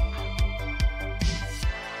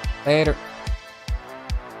 Later.